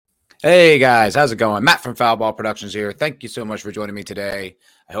Hey guys, how's it going? Matt from Foul Ball Productions here. Thank you so much for joining me today.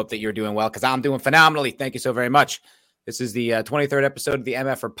 I hope that you're doing well because I'm doing phenomenally. Thank you so very much. This is the 23rd episode of the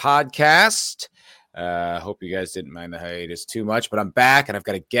MFer podcast. Hope you guys didn't mind the hiatus too much, but I'm back and I've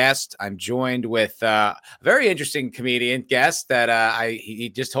got a guest. I'm joined with a very interesting comedian guest that he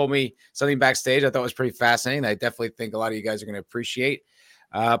just told me something backstage I thought was pretty fascinating. I definitely think a lot of you guys are going to appreciate.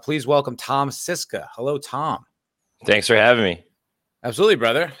 Please welcome Tom Sisca. Hello, Tom. Thanks for having me. Absolutely,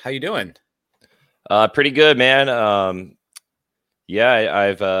 brother. How you doing? Pretty good, man.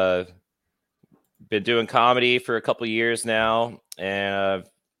 I've been doing comedy for a couple years now, and I've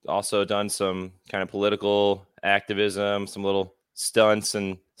also done some kind of political activism, some little stunts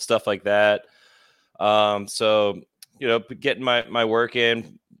and stuff like that. So getting my work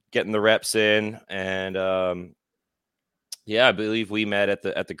in, getting the reps in, and I believe we met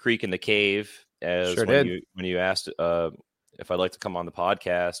at the Creek in the Cave as Sure when did. you asked if I'd like to come on the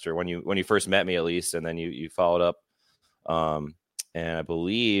podcast, or when you first met me at least, and then you followed up. And I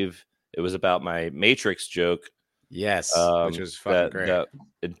believe it was about my Matrix joke. Yes, which was fucking great. That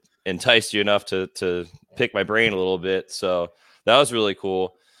it enticed you enough to pick my brain a little bit. So that was really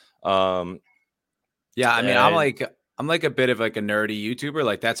cool. Yeah, I mean, I'm like a bit of like a nerdy YouTuber.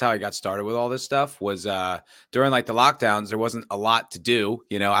 Like that's how I got started with all this stuff was during like the lockdowns, there wasn't a lot to do.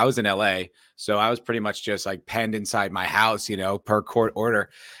 I was in LA, so I was pretty much just like penned inside my house, per court order.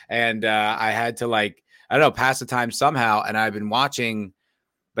 And I had to like, I don't know, pass the time somehow. And I've been watching,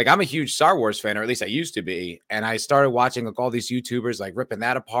 like I'm a huge Star Wars fan, or at least I used to be. And I started watching like all these YouTubers like ripping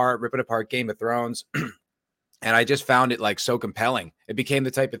apart Game of Thrones. And I just found it like so compelling. It became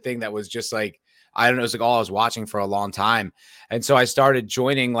the type of thing that was just like, I don't know, it's like all I was watching for a long time. And so I started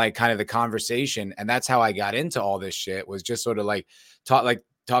joining like kind of the conversation. And that's how I got into all this shit, was just sort of like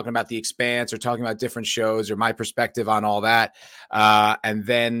talking about The Expanse or talking about different shows or my perspective on all that. And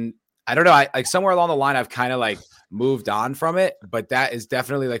then I don't know, I like somewhere along the line, I've kind of like moved on from it, but that is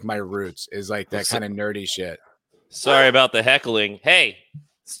definitely like my roots, is like that kind of nerdy shit. Sorry about the heckling. Hey,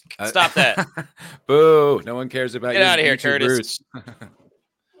 stop that. Boo. No one cares about Get out of here, Curtis.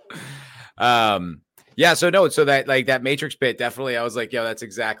 So that Matrix bit, definitely, I was like, yo, that's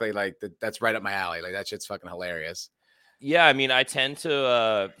exactly like that's right up my alley. Like that shit's fucking hilarious. Yeah, I mean, I tend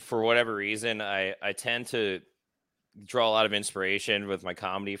to for whatever reason, I tend to draw a lot of inspiration with my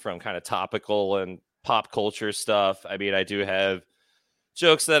comedy from kind of topical and pop culture stuff. I mean, I do have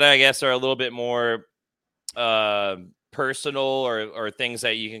jokes that I guess are a little bit more personal, or things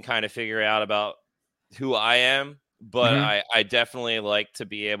that you can kind of figure out about who I am. But I definitely like to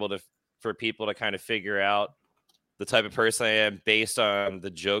be able for people to kind of figure out the type of person I am based on the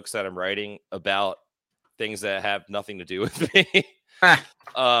jokes that I'm writing about things that have nothing to do with me.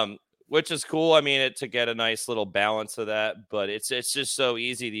 Which is cool. I mean, to get a nice little balance of that, but it's just so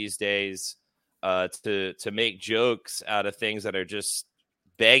easy these days to make jokes out of things that are just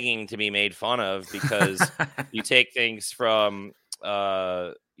begging to be made fun of, because you take things from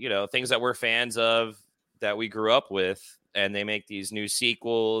things that we're fans of, that we grew up with, and they make these new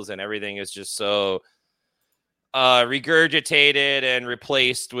sequels, and everything is just so regurgitated and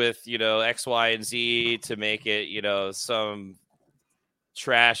replaced with X, Y, and Z to make it some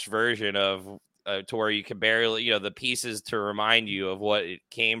trash version of to where you can barely the pieces to remind you of what it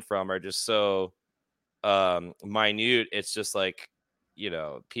came from are just so minute. It's just like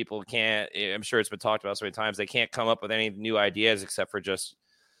people can't, I'm sure it's been talked about so many times, they can't come up with any new ideas except for just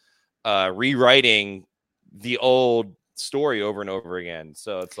rewriting the old story over and over again.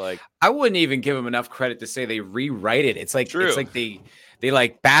 So it's like, I wouldn't even give them enough credit to say they rewrite it. It's like True. It's like they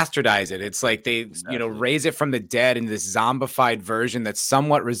like bastardize it. It's like they Exactly. raise it from the dead in this zombified version that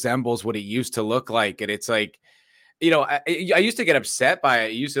somewhat resembles what it used to look like. And it's like, I used to get upset by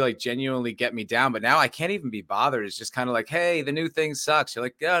it. It used to like genuinely get me down, but now I can't even be bothered. It's just kind of like, hey, the new thing sucks. You're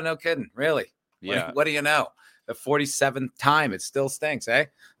like, yeah, no kidding, really? Yeah. What do you know? The 47th time it still stinks, eh?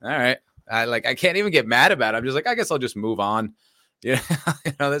 All right. I can't even get mad about it. I'm just like, I guess I'll just move on. Yeah,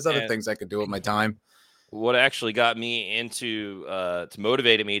 there's other things I could do with my time. What actually got me into to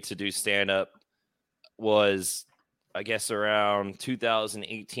motivated me to do stand-up was, I guess, around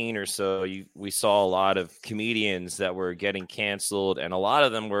 2018 or so. We saw a lot of comedians that were getting canceled, and a lot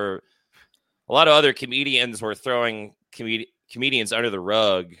of other comedians were throwing comedians under the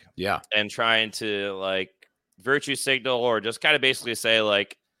rug. Yeah, and trying to like virtue signal, or just kind of basically say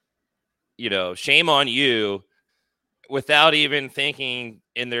like, shame on you, without even thinking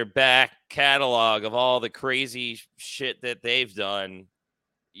in their back catalog of all the crazy shit that they've done.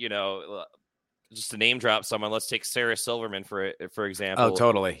 Just to name drop someone, let's take Sarah Silverman for example. Oh,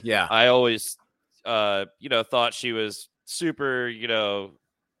 totally. Yeah. I always, thought she was super,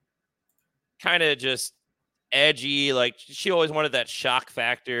 kind of just edgy. Like she always wanted that shock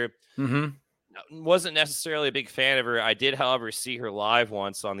factor. Wasn't necessarily a big fan of her. I did, however, see her live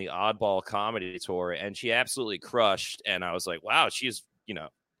once on the Oddball Comedy Tour, and she absolutely crushed. And I was like, wow, she's,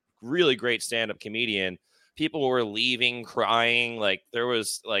 really great stand-up comedian. People were leaving, crying. Like there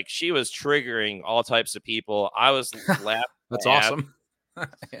was like, she was triggering all types of people. I was laughing. That's awesome.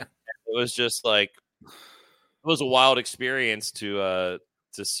 Yeah. It was just like, it was a wild experience to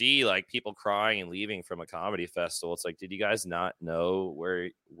see like people crying and leaving from a comedy festival. It's like, did you guys not know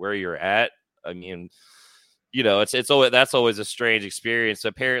where you're at? I mean, it's always, that's always a strange experience.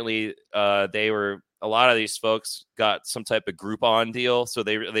 Apparently, a lot of these folks got some type of Groupon deal, so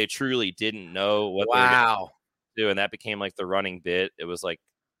they truly didn't know what they were going to do, and that became like the running bit. It was like,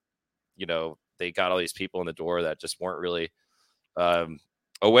 they got all these people in the door that just weren't really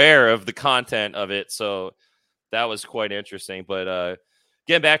aware of the content of it, so that was quite interesting. But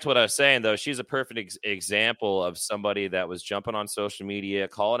getting back to what I was saying, though, she's a perfect example of somebody that was jumping on social media,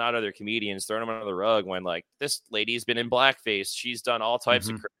 calling out other comedians, throwing them under the rug when, like, this lady's been in blackface. She's done all types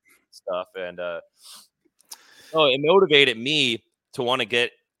of crazy stuff. And it motivated me to want to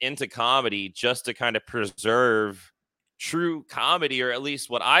get into comedy just to kind of preserve true comedy, or at least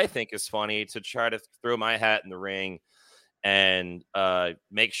what I think is funny, to try to throw my hat in the ring and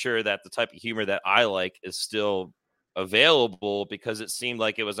make sure that the type of humor that I like is still available, because it seemed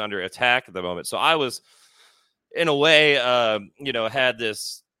like it was under attack at the moment. So I was, in a way, had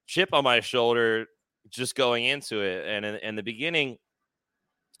this chip on my shoulder just going into it. And in the beginning,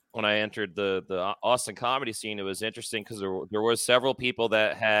 when I entered the Austin comedy scene, it was interesting because there was several people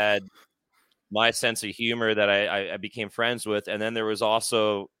that had my sense of humor that I became friends with. And then there was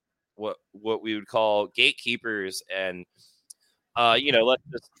also what we would call gatekeepers. And let's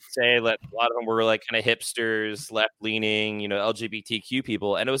just say that a lot of them were like kind of hipsters, left-leaning, LGBTQ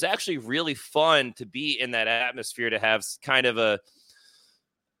people. And it was actually really fun to be in that atmosphere, to have kind of a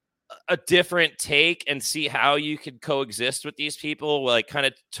different take and see how you could coexist with these people, like kind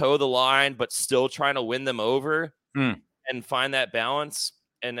of toe the line, but still trying to win them over and find that balance.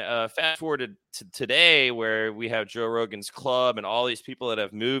 And fast forward to today, where we have Joe Rogan's Club and all these people that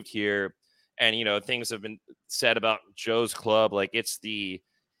have moved here. And, things have been said about Joe's Club, like it's the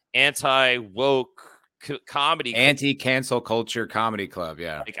anti-woke comedy, anti-cancel culture comedy club.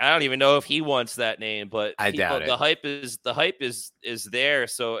 Yeah. Like, I don't even know if he wants that name, but I doubt it. The hype is there.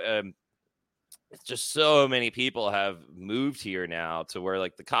 So it's just so many people have moved here now, to where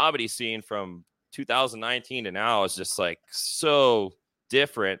like the comedy scene from 2019 to now is just like so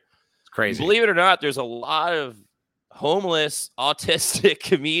different. It's crazy. Believe it or not, there's a lot of homeless autistic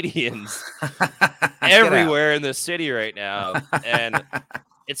comedians everywhere in the city right now, and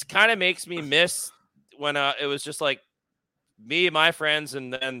it's kind of makes me miss when it was just like me and my friends,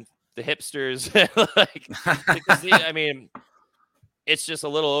 and then the hipsters. Like, because it's just a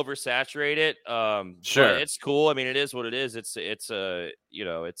little oversaturated. Sure, it's cool. I mean, it is what it is. It's there's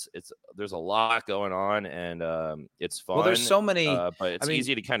a lot going on, and it's fun. Well, there's so many, but it's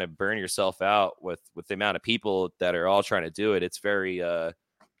easy to kind of burn yourself out with the amount of people that are all trying to do it. It's very,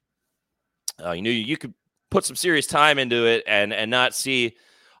 you could put some serious time into it and not see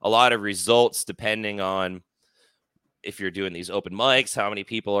a lot of results, depending on if you're doing these open mics, how many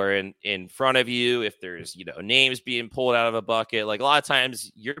people are in front of you, if there's, names being pulled out of a bucket. Like, a lot of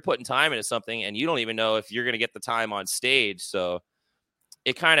times you're putting time into something and you don't even know if you're going to get the time on stage. So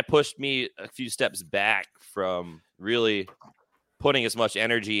it kind of pushed me a few steps back from really putting as much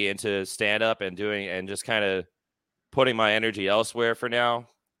energy into stand up and just kind of putting my energy elsewhere for now.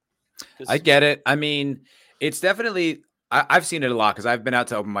 I get it. I mean, it's definitely, I've seen it a lot because I've been out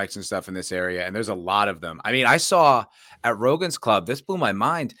to open mics and stuff in this area, and there's a lot of them. I mean, I saw at Rogan's Club, this blew my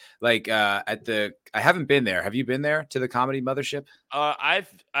mind. Like I haven't been there. Have you been there to the Comedy Mothership? I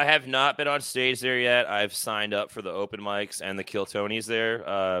have not been on stage there yet. I've signed up for the open mics and the Kill Tonys there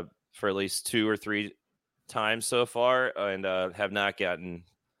for at least 2 or 3 times so far, and have not gotten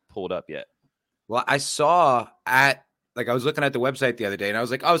pulled up yet. Well, I saw I was looking at the website the other day, and I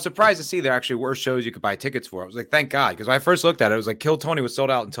was like, I was surprised to see there actually were shows you could buy tickets for. I was like, thank God. Because when I first looked at it, it was like Kill Tony was sold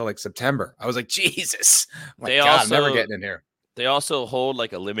out until like September. I was like, Jesus. I'm never getting in here. They also hold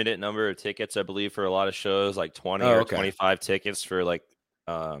like a limited number of tickets, I believe, for a lot of shows, like 20 or 25 tickets for like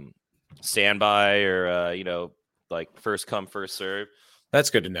standby or, like first come, first serve. That's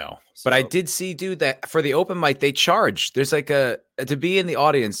good to know. So, but I did see, dude, that for the open mic, they charge. There's like to be in the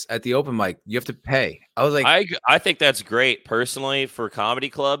audience at the open mic, you have to pay. I was like, I think that's great personally for comedy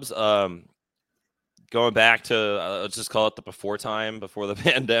clubs. Going back to, let's just call it the before the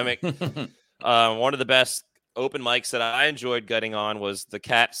pandemic. One of the best open mics that I enjoyed getting on was the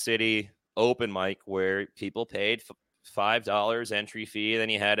Cat City open mic where people paid $5 entry fee. Then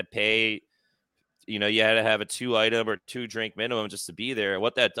you had to pay, you had to have a 2-item or 2-drink minimum just to be there.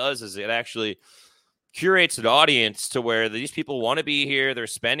 What that does is it actually curates an audience to where these people want to be here. They're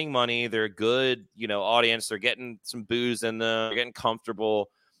spending money. They're a good, audience. They're getting some booze in them. They're getting comfortable.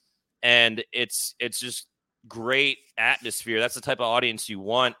 And it's just great atmosphere. That's the type of audience you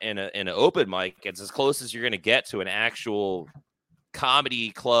want in an open mic. It's as close as you're going to get to an actual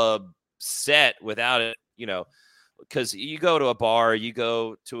comedy club set without it, because you go to a bar, you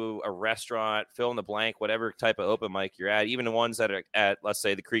go to a restaurant, fill in the blank, whatever type of open mic you're at, even the ones that are at, let's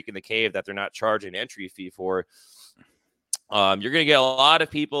say, the Creek and the Cave that they're not charging entry fee for. You're going to get a lot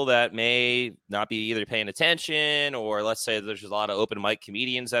of people that may not be either paying attention, or let's say there's a lot of open mic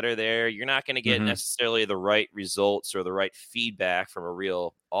comedians that are there. You're not going to get necessarily the right results or the right feedback from a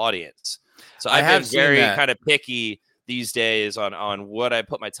real audience. So I've been very kind of picky these days on what I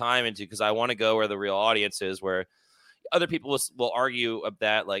put my time into, because I want to go where the real audience is, where other people will argue of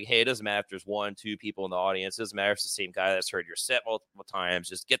that, like, hey, it doesn't matter if there's 1-2 people in the audience. It doesn't matter if it's the same guy that's heard your set multiple times.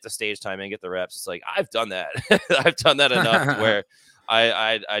 Just get the stage time and get the reps. It's like, I've done that. I've done that enough to where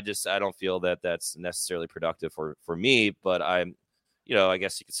I don't feel that that's necessarily productive for me. But I'm, I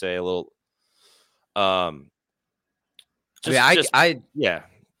guess you could say a little, yeah.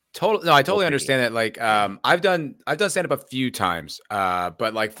 I totally understand that. Like, I've done stand up a few times,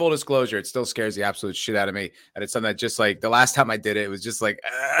 but like, full disclosure, it still scares the absolute shit out of me. And it's something that just, like, the last time I did it, it was just like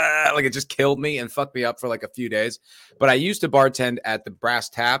it just killed me and fucked me up for like a few days. But I used to bartend at the Brass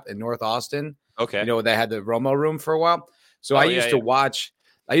Tap in North Austin. Okay. They had the Romo room for a while. So I used to watch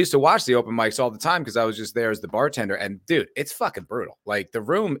the open mics all the time, because I was just there as the bartender. And dude, it's fucking brutal. Like, the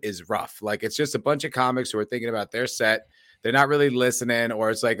room is rough. Like, it's just a bunch of comics who are thinking about their set. They're not really listening, or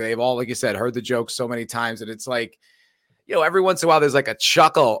it's like they've all, like you said, heard the jokes so many times. And it's like, every once in a while there's like a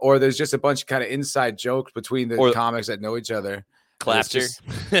chuckle, or there's just a bunch of kind of inside jokes between the comics that know each other. Clapter.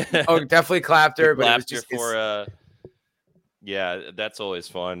 Definitely Clapter. But it was just yeah, that's always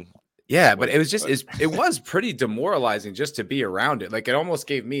fun. Yeah, but it was just it was pretty demoralizing just to be around it. Like, it almost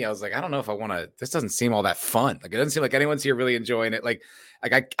gave me, I was like, I don't know if I want to. This doesn't seem all that fun. Like, it doesn't seem like anyone's here really enjoying it. Like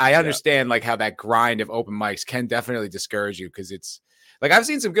I understand like how that grind of open mics can definitely discourage you, because it's like, I've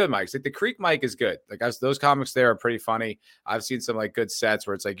seen some good mics. Like, the Creek mic is good. Like, those comics there are pretty funny. I've seen some like good sets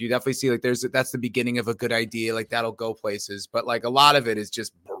where it's like, you definitely see like that's the beginning of a good idea. Like, that'll go places. But like, a lot of it is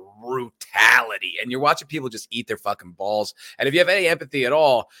just brutality, and you're watching people just eat their fucking balls. And if you have any empathy at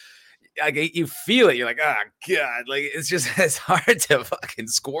all, like, you feel it. You're like, oh god, like, it's hard to fucking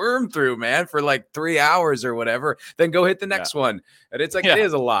squirm through, man, for like 3 hours or whatever. Then go hit the next one, and it's like, it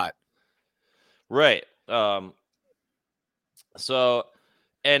is a lot, right? So,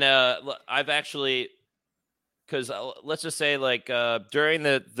 and I've actually, because let's just say, like, during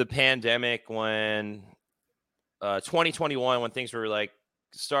the pandemic, when 2021, when things were like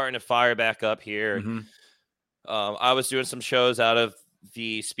starting to fire back up here, I was doing some shows out of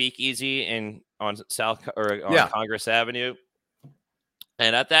the Speakeasy on Congress Avenue.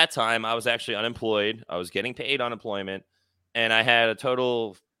 And at that time, I was actually unemployed. I was getting paid unemployment, and I had a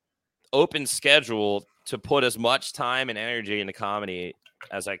total open schedule to put as much time and energy into comedy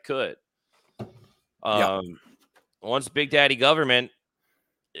as I could. Once Big Daddy government,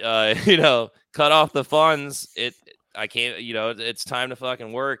 cut off the funds, I can't, it's time to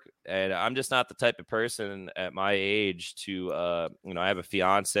fucking work. And I'm just not the type of person at my age to, I have a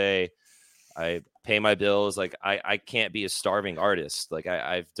fiance, I pay my bills. Like, I can't be a starving artist. Like,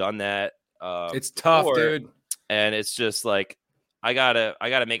 I've done that. It's tough, dude. And it's just like, I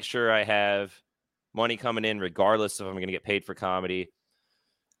gotta make sure I have money coming in regardless if I'm going to get paid for comedy.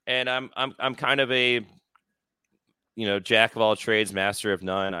 And I'm kind of a, jack of all trades, master of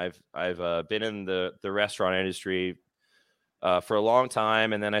none. I've been in the restaurant industry for a long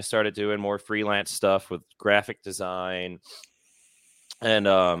time, and then I started doing more freelance stuff with graphic design, and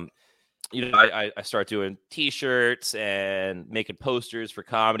I started doing T-shirts and making posters for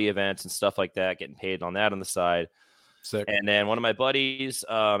comedy events and stuff like that, getting paid on that on the side. Sick. And then one of my buddies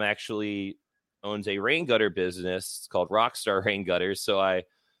actually owns a rain gutter business. It's called Rockstar Rain Gutters. So I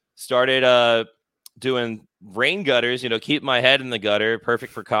started doing rain gutters, keep my head in the gutter,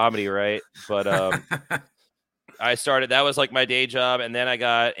 perfect for comedy, right? But that was like my day job. And then I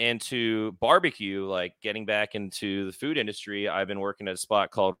got into barbecue, like getting back into the food industry. I've been working at a spot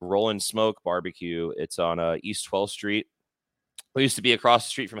called Roll and Smoke Barbecue. It's on East 12th Street. We used to be across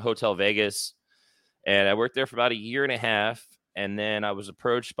the street from Hotel Vegas. And I worked there for about a year and a half. And then I was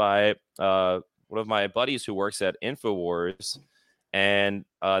approached by one of my buddies who works at InfoWars. And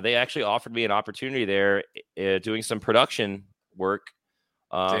they actually offered me an opportunity there doing some production work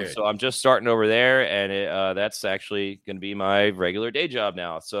So I'm just starting over there, and that's actually going to be my regular day job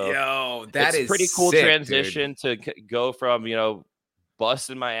now. So Yo, that it's a is pretty cool sick, dude. transition to go from,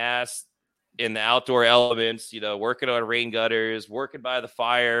 busting my ass in the outdoor elements, working on rain gutters, working by the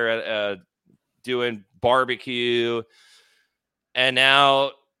fire, doing barbecue, and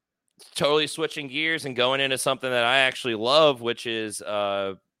now totally switching gears and going into something that I actually love, which is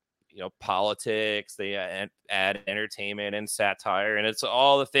politics. They add entertainment and satire, and it's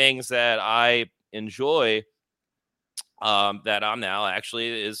all the things that I enjoy. That I'm now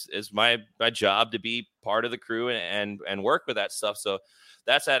actually is my job to be part of the crew and work with that stuff. So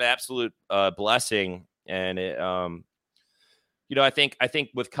that's an absolute blessing. And it, I think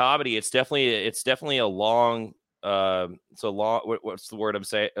with comedy, it's definitely a long. It's a long. What's the word I'm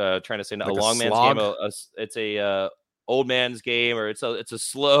trying to say? A Like a long man's game. slog? It's a old man's game, or it's a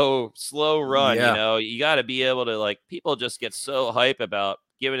slow run. Yeah. You got to be able to, like, people just get so hype about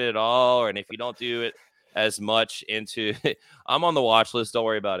giving it all, and if you don't do it as much into I'm on the watch list, don't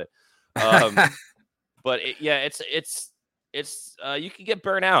worry about it. But it's you can get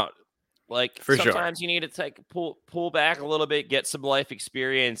burnt out. Like, For sure. sometimes you need to pull back a little bit, get some life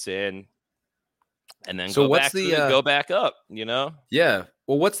experience in, and then So go back up, Yeah.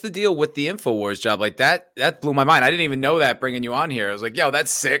 Well, what's the deal with the InfoWars job? Like that blew my mind. I didn't even know that bringing you on here. I was like, yo,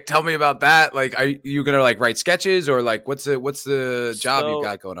 that's sick. Tell me about that. Like, are you going to like write sketches, or like, what's the job you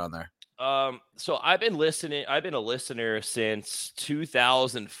got going on there? So I've been a listener since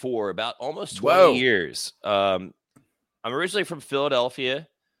 2004, about almost 20 Whoa. years. I'm originally from Philadelphia.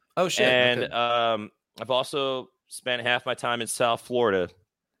 Oh shit. And okay. I've also spent half my time in South Florida.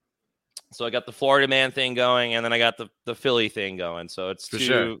 So I got the Florida man thing going, and then I got the Philly thing going. So it's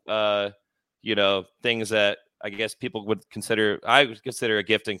two, things that I guess people would consider. I would consider a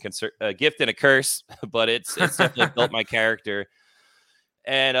gift and a curse, but it's definitely built my character.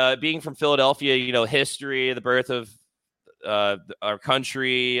 And being from Philadelphia, history, the birth of our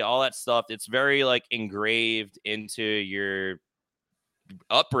country, all that stuff. It's very like engraved into your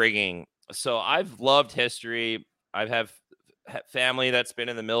upbringing. So I've loved history. I have family that's been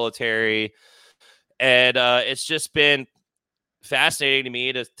in the military, and it's just been fascinating to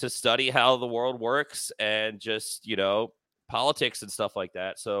me to study how the world works, and just politics and stuff like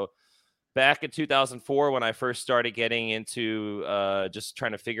that. So back in 2004, when I first started getting into just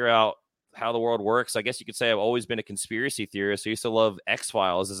trying to figure out how the world works, I guess you could say I've always been a conspiracy theorist. I used to love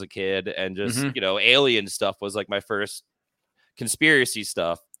X-Files as a kid, and just alien stuff was like my first conspiracy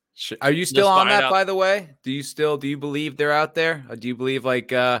stuff. Are you still on that, by the way? Do you believe they're out there? Or do you believe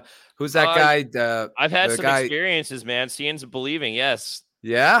like who's that guy? I've had some experiences, man. Seeing's believing. Yes.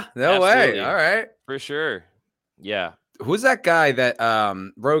 Yeah. No Absolutely. way. All right. For sure. Yeah. Who's that guy that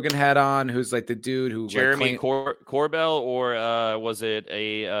Rogan had on? Who's like the dude who Jeremy Corbell, or was it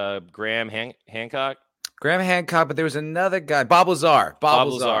a Graham Hancock? Graham Hancock, but there was another guy, Bob Lazar. Bob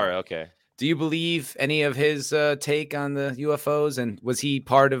Lazar. Okay. Do you believe any of his take on the UFOs? And was he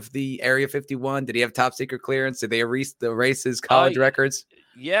part of the Area 51? Did he have top secret clearance? Did they erase his college records?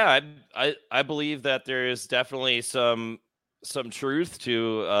 Yeah, I believe that there is definitely some truth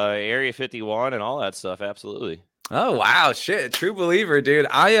to Area 51 and all that stuff. Absolutely. Oh wow, shit! True believer, dude.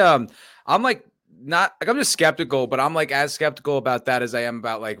 I'm like not like I'm just skeptical, but I'm like as skeptical about that as I am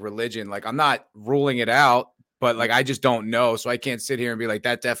about like religion. Like I'm not ruling it out, but like I just don't know, so I can't sit here and be like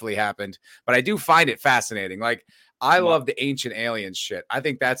that definitely happened. But I do find it fascinating. Like I love the ancient aliens shit. I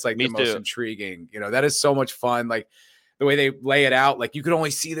think that's like the most intriguing. That is so much fun. Like the way they lay it out, like you could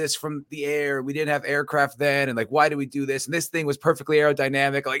only see this from the air. We didn't have aircraft then, and like why do we do this? And this thing was perfectly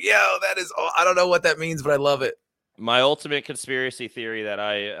aerodynamic. Like that is. I don't know what that means, but I love it. My ultimate conspiracy theory that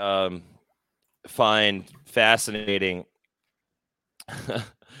I find fascinating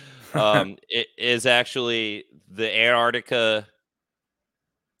it is actually the Antarctica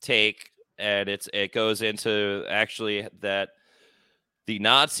take, and it goes into actually that the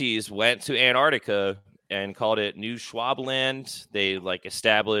Nazis went to Antarctica and called it New Schwabland. They like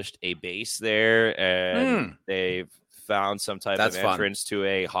established a base there, and they've found some type of entrance to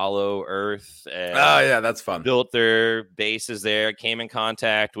a hollow Earth. And that's fun. Built their bases there, came in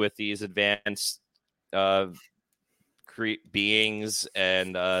contact with these advanced beings,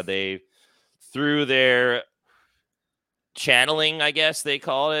 and they, through their channeling, I guess they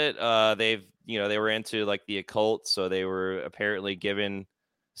call it, they were into like the occult, so they were apparently given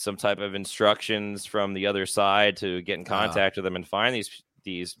some type of instructions from the other side to get in contact with them and find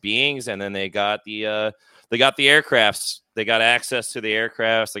these beings, and then they got the aircrafts. They got access to the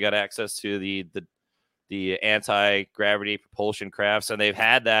aircrafts. They got access to the anti-gravity propulsion crafts, and they've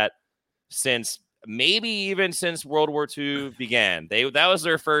had that since maybe even since World War II began. That was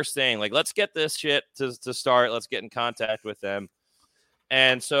their first thing. Like, let's get this shit to start. Let's get in contact with them.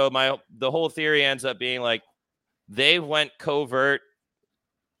 And so the whole theory ends up being like they went covert.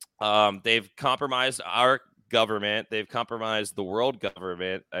 They've compromised our government. They've compromised the world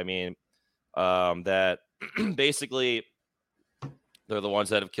government. I mean, that basically they're the ones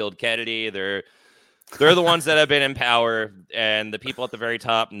that have killed Kennedy. They're the ones that have been in power, and the people at the very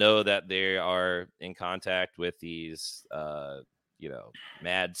top know that they are in contact with these,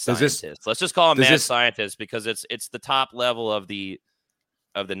 mad scientists. Let's just call them mad scientists because it's the top level of the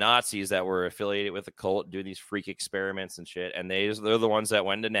Nazis that were affiliated with the cult, doing these freak experiments and shit. And they're the ones that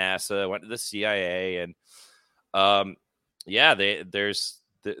went to NASA, went to the CIA, and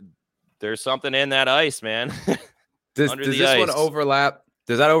there's something in that ice, man. Does this one overlap?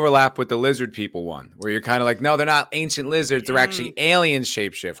 Does that overlap with the lizard people one, where you're kind of like, no, they're not ancient lizards; they're actually alien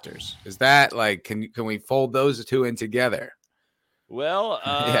shapeshifters? Is that like, can we fold those two in together? Well,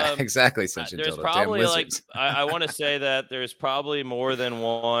 yeah, exactly. There's probably like I want to say that there's probably more than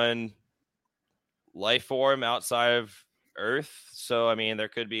one life form outside of Earth. So I mean, there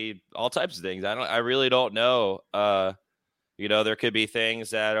could be all types of things. I really don't know. There could be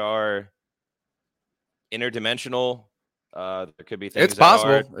things that are interdimensional. There could be things it's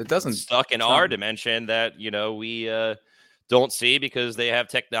possible. It doesn't stuck in our dimension that we don't see because they have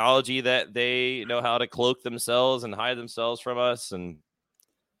technology that they know how to cloak themselves and hide themselves from us. And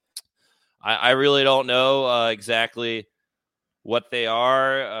I really don't know exactly what they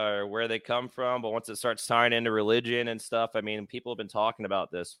are or where they come from. But once it starts tying into religion and stuff, I mean, people have been talking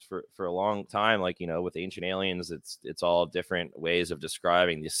about this for a long time. Like, with ancient aliens, it's all different ways of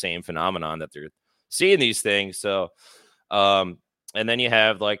describing the same phenomenon that they're seeing these things. So, and then you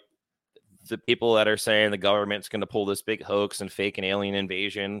have like the people that are saying the government's going to pull this big hoax and fake an alien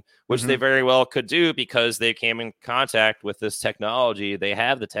invasion, which they very well could do because they came in contact with this technology. They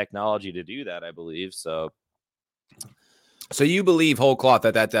have the technology to do that, I believe. So you believe whole cloth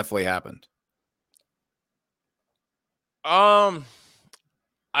that definitely happened? I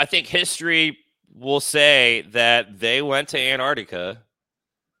think history will say that they went to Antarctica,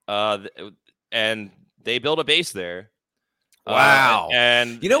 and they built a base there. Wow.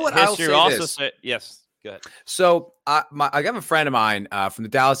 And you know what? History also say yes. Go ahead. So I have a friend of mine from the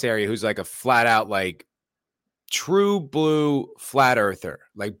Dallas area who's like a flat out like true blue flat earther,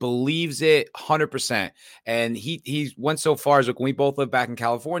 like believes it 100%. And he went so far as, like, when we both lived back in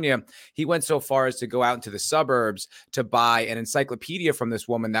California, he went so far as to go out into the suburbs to buy an encyclopedia from this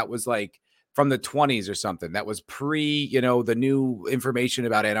woman that was like from the 20s or something, that was pre, the new information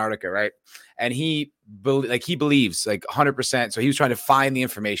about Antarctica, right? And he believes like 100%. So he was trying to find the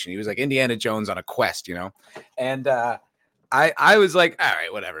information. He was like Indiana Jones on a quest, and I was like, all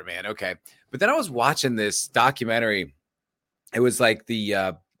right, whatever, man. Okay. But then I was watching this documentary. It was like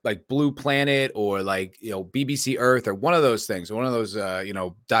the like Blue Planet or like, BBC Earth or one of those things, one of those,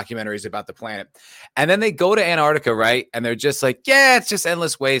 documentaries about the planet. And then they go to Antarctica, right? And they're just like, yeah, it's just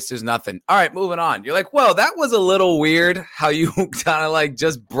endless waste. There's nothing. All right, moving on. You're like, well, that was a little weird how you kind of like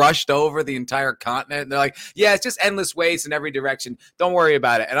just brushed over the entire continent. And they're like, yeah, it's just endless waste in every direction. Don't worry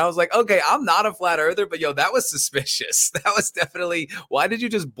about it. And I was like, okay, I'm not a flat earther, but that was suspicious. That was definitely, why did you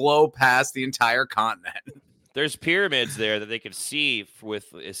just blow past the entire continent? There's pyramids there that they could see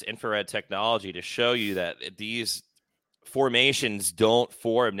with this infrared technology to show you that these formations don't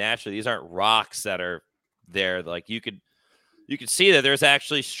form naturally. These aren't rocks that are there. Like you could see that there's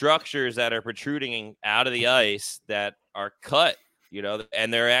actually structures that are protruding out of the ice that are cut,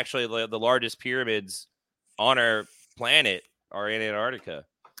 and they're actually the largest pyramids on our planet are in Antarctica.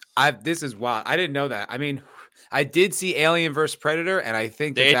 This is wild. I didn't know that. I mean, I did see Alien vs. Predator, and I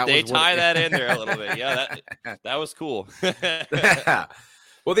think they tie that in there a little bit. Yeah, that was cool. Yeah.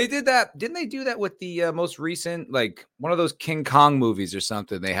 Well, they did that. Didn't they do that with the most recent, like one of those King Kong movies or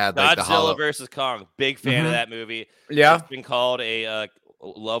something? They had like Godzilla versus Kong. Big fan of that movie. Yeah, it's been called a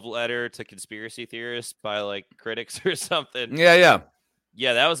love letter to conspiracy theorists by like critics or something. Yeah.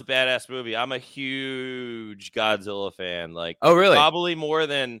 That was a badass movie. I'm a huge Godzilla fan. Like, oh really? Probably more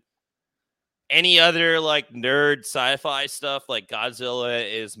than any other like nerd sci-fi stuff. Like Godzilla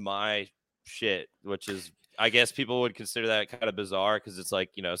is my shit, which is, I guess people would consider that kind of bizarre because it's like,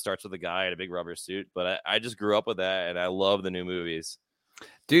 it starts with a guy in a big rubber suit. But I just grew up with that, and I love the new movies.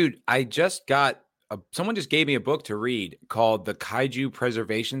 Dude, I just got someone just gave me a book to read called The Kaiju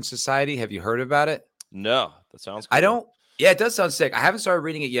Preservation Society. Have you heard about it? No, that sounds cool. Yeah, it does sound sick. I haven't started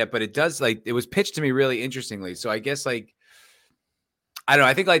reading it yet, but it does, like, it was pitched to me really interestingly. So I guess, like, I don't know.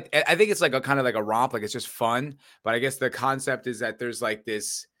 I think it's like a kind of like a romp, like it's just fun. But I guess the concept is that there's like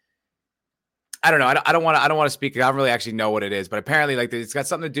this, I don't know. I don't want to speak. I don't really actually know what it is, but apparently, like, it's got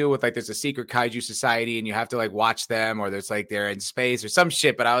something to do with like there's a secret kaiju society, and you have to like watch them, or there's like they're in space or some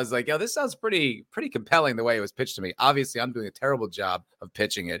shit. But I was like, yo, this sounds pretty compelling the way it was pitched to me. Obviously, I'm doing a terrible job of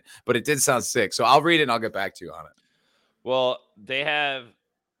pitching it, but it did sound sick. So I'll read it and I'll get back to you on it. Well, they have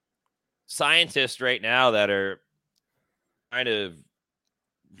scientists right now that are trying to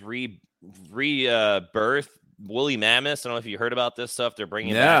rebirth woolly mammoths. I don't know if you heard about this stuff. They're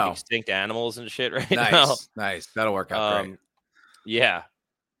bringing back extinct animals and shit right now. Nice. That'll work out great. Yeah.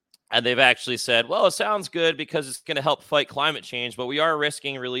 And they've actually said, well, it sounds good because it's going to help fight climate change, but we are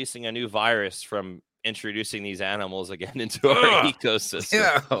risking releasing a new virus from introducing these animals again into our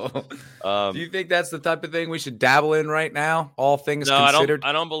ecosystem. Yeah. Do you think that's the type of thing we should dabble in right now? All things considered?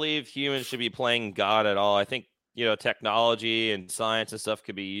 I don't believe humans should be playing God at all. I think, technology and science and stuff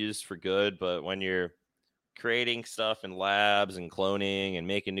could be used for good, but when you're creating stuff in labs and cloning and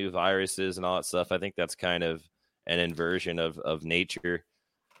making new viruses and all that stuff, I think that's kind of an inversion of nature.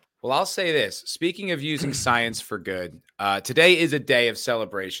 Well, I'll say this. Speaking of using science for good, today is a day of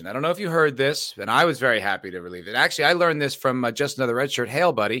celebration. I don't know if you heard this, and I was very happy to relieve it. Actually, I learned this from Just Another Red Shirt.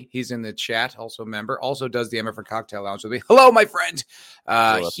 Hail, buddy. He's in the chat, also a member, also does the MFer Cocktail Lounge with me. Hello, my friend.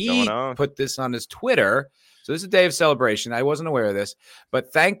 He put this on his Twitter. So this is a day of celebration. I wasn't aware of this,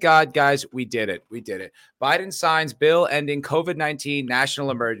 but thank God, guys, we did it. Biden signs bill ending COVID-19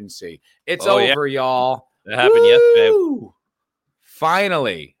 national emergency. It's over, y'all. That happened yesterday.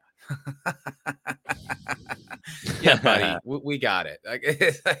 Finally. Yeah, buddy, we got it.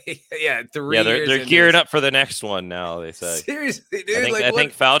 Yeah, 3 years. They're geared up for the next one now. They said seriously, dude. I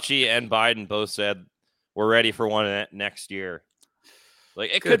think Fauci and Biden both said we're ready for one next year.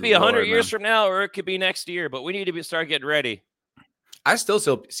 Like it could be 100 years from now, or it could be next year, but we need to start getting ready. I still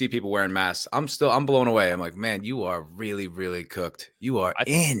see people wearing masks. I'm blown away. I'm like, man, you are really, really cooked. You are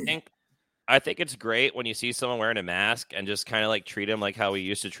I think it's great when you see someone wearing a mask and just kind of like treat them like how we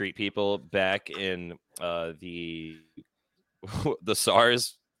used to treat people back in the SARS, the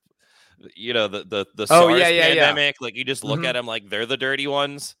SARS pandemic. Yeah. Like you just look at them like they're the dirty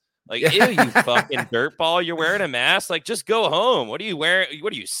ones. Like, ew, you fucking dirtball! You're wearing a mask. Like, just go home. What are you wearing?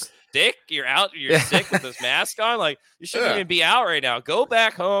 What are you sick? You're sick with this mask on. Like, you shouldn't even be out right now. Go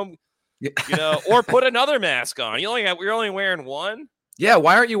back home. Or put another mask on. You're only wearing one. Yeah,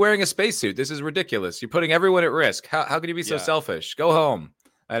 why aren't you wearing a spacesuit? This is ridiculous. You're putting everyone at risk. How can you be so selfish? Go home.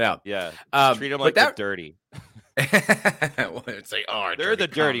 I know. Yeah, treat them like they're dirty. It's like, they're the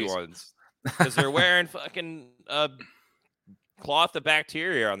dirty ones because they're wearing fucking cloth of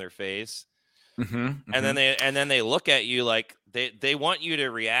bacteria on their face, and then they look at you like they want you to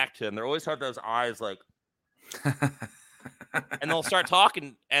react to them. They always have those eyes like. And they'll start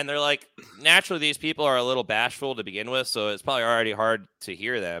talking, and they're like, naturally, these people are a little bashful to begin with, so it's probably already hard to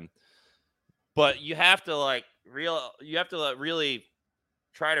hear them. But you have to really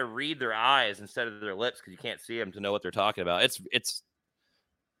try to read their eyes instead of their lips because you can't see them to know what they're talking about. It's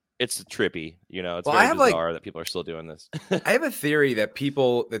trippy, It's very bizarre that people are still doing this. I have a theory that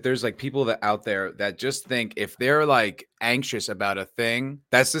there's like people that out there that just think if they're like anxious about a thing,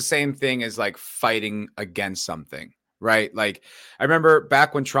 that's the same thing as like fighting against something. Right. Like I remember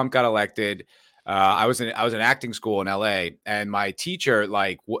back when Trump got elected, I was in acting school in LA, and my teacher,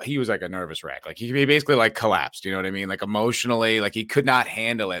 like he was like a nervous wreck. Like he basically like collapsed, you know what I mean? Like emotionally, like he could not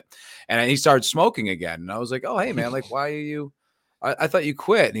handle it. And he started smoking again. And I was like, oh, hey man, like, why are you, I thought you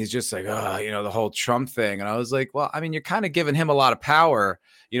quit. And he's just like, the whole Trump thing. And I was like, well, I mean, you're kind of giving him a lot of power,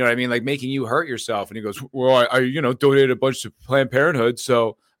 you know what I mean? Like making you hurt yourself. And he goes, well, I donated a bunch to Planned Parenthood.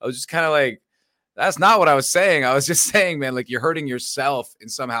 So I was just kind of like, that's not what I was saying. I was just saying, man, like you're hurting yourself in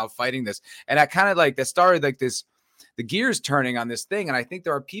somehow fighting this. And I kind of like that started like this, the gears turning on this thing. And I think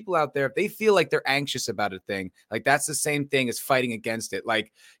there are people out there, if they feel like they're anxious about a thing, like that's the same thing as fighting against it.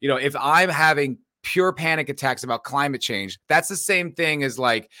 Like, if I'm having pure panic attacks about climate change, that's the same thing as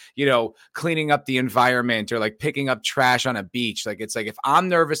like, cleaning up the environment or like picking up trash on a beach. Like, it's like, if I'm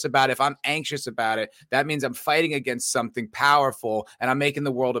nervous about it, if I'm anxious about it, that means I'm fighting against something powerful and I'm making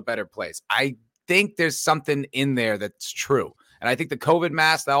the world a better place. I think there's something in there that's true. And I think the COVID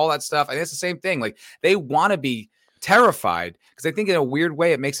mask, all that stuff, I think it's the same thing. Like they want to be terrified because I think in a weird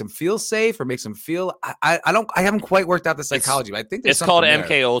way it makes them feel safe or makes them feel I haven't quite worked out the psychology, but I think there's it's called there.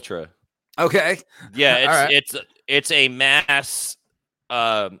 MK Ultra. Okay. Yeah, it's a mass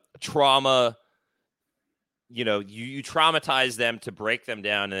trauma. You traumatize them to break them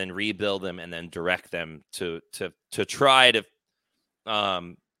down and then rebuild them and then direct them to try to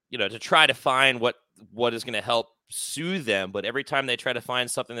to try to find what is going to help soothe them. But every time they try to find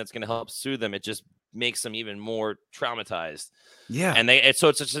something that's going to help soothe them, it just makes them even more traumatized. Yeah. And so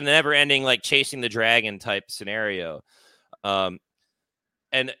it's just a never ending, like chasing the dragon type scenario. And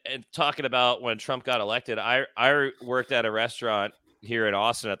talking about when Trump got elected, I worked at a restaurant here in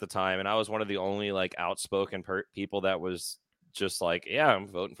Austin at the time, and I was one of the only like outspoken people that was just like, yeah, I'm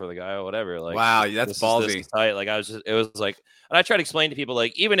voting for the guy or whatever. Like, wow, that's ballsy. This is tight. Like, it was like, and I try to explain to people,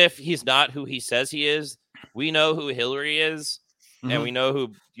 like, even if he's not who he says he is, we know who Hillary is, and we know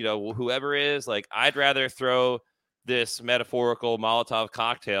who, whoever is. Like, I'd rather throw this metaphorical Molotov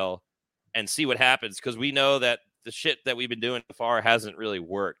cocktail and see what happens, because we know that the shit that we've been doing so far hasn't really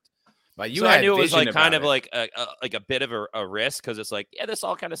worked. But so I knew it was like kind of like a bit of a risk, because it's like, yeah, this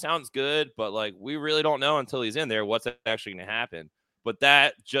all kind of sounds good, but like we really don't know until he's in there what's actually going to happen. But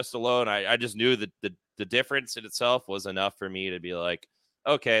that just alone, I just knew that the difference in itself was enough for me to be like,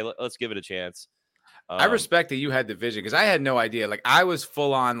 okay, let's give it a chance. I respect that you had the vision, because I had no idea. Like, I was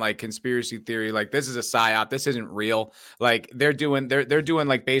full on like conspiracy theory. Like, this is a psyop. This isn't real. Like, they're doing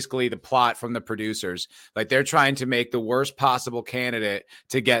like basically the plot from the producers. Like, they're trying to make the worst possible candidate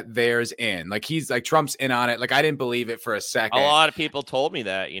to get theirs in. Like, he's like, Trump's in on it. Like, I didn't believe it for a second. A lot of people told me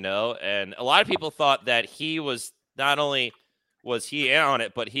that, and a lot of people thought that he was not only was he in on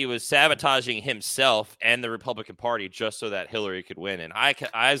it, but he was sabotaging himself and the Republican Party just so that Hillary could win. And I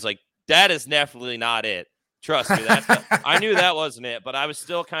was like, that is definitely not it. Trust me. I knew that wasn't it, but I was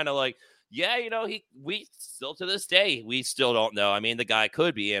still kind of like, yeah, we still to this day, we still don't know. I mean, the guy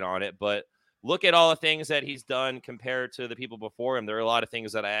could be in on it, but look at all the things that he's done compared to the people before him. There are a lot of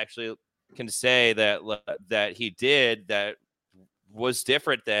things that I actually can say that he did that was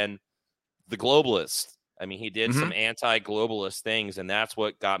different than the globalists. I mean, he did some anti-globalist things, and that's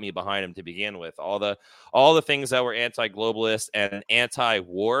what got me behind him to begin with. All the things that were anti-globalist and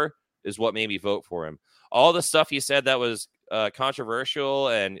anti-war is what made me vote for him. All the stuff he said that was controversial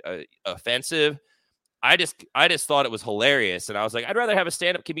and offensive, I just thought it was hilarious. And I was like, I'd rather have a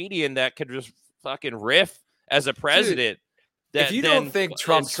stand-up comedian that could just fucking riff as a president. Dude, if you don't think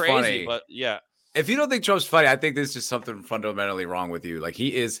Trump's crazy, funny, but yeah. If you don't think Trump's funny, I think there's just something fundamentally wrong with you. Like,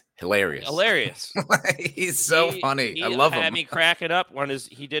 he is hilarious. He's so funny. I love him. He had me cracking up when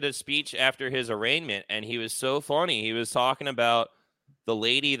he did a speech after his arraignment, and he was so funny. He was talking about the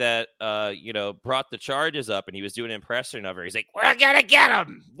lady that brought the charges up, and he was doing an impression of her. He's like, "We're gonna get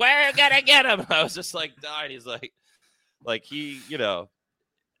him. We're gonna get him." I was just like dying. He's like he, for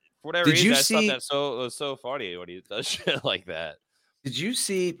whatever reason, I thought that it was so funny when he does shit like that. Did you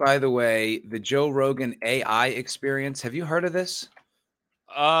see, by the way, the Joe Rogan AI experience? Have you heard of this?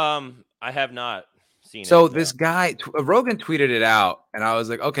 I have not seen it. So this guy, Rogan tweeted it out, and I was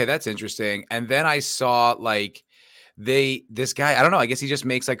like, okay, that's interesting. And then I saw like this guy, I don't know, I guess he just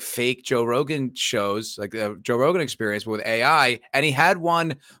makes like fake Joe Rogan shows, like the Joe Rogan experience with AI. And he had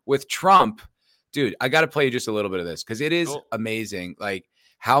one with Trump. Dude, I got to play you just a little bit of this, because it is amazing. Like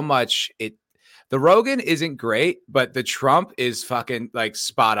how much the Rogan isn't great, but the Trump is fucking like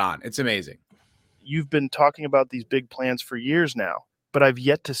spot on. It's amazing. You've been talking about these big plans for years now, but I've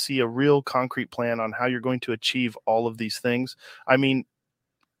yet to see a real concrete plan on how you're going to achieve all of these things. I mean,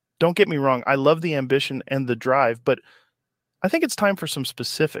 don't get me wrong. I love the ambition and the drive, but I think it's time for some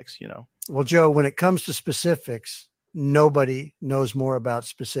specifics, Well, Joe, when it comes to specifics, nobody knows more about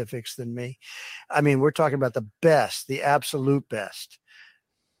specifics than me. I mean, we're talking about the best, the absolute best.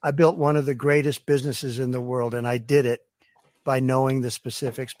 I built one of the greatest businesses in the world, and I did it by knowing the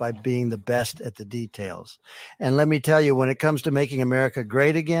specifics, by being the best at the details. And let me tell you, when it comes to making America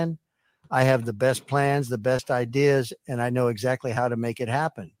great again, I have the best plans, the best ideas, and I know exactly how to make it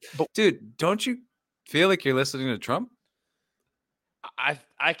happen. But dude, don't you feel like you're listening to Trump?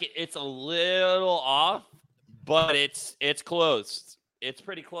 It's a little off, but it's close. It's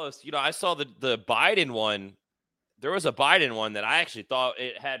pretty close. I saw the Biden one. There was a Biden one that I actually thought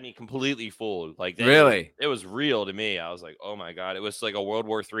it had me completely fooled. Like, really? It was real to me. I was like, oh my God. It was like a World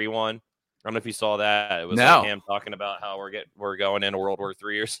War III one. I don't know if you saw that. It was like him talking about how we're going into World War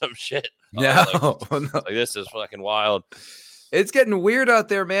III or some shit. No. Like, this is fucking wild. It's getting weird out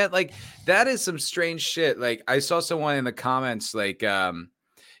there, man. Like, that is some strange shit. Like, I saw someone in the comments, like,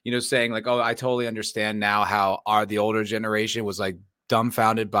 saying like, oh, I totally understand now how the older generation was like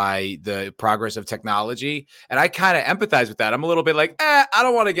dumbfounded by the progress of technology. And I kind of empathize with that. I'm a little bit like, I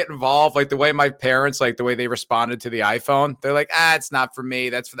don't want to get involved. Like the way my parents, like the way they responded to the iPhone, they're like, it's not for me.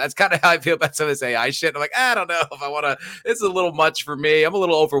 That's kind of how I feel about some of this AI shit. I'm like, I don't know if I want to, it's a little much for me. I'm a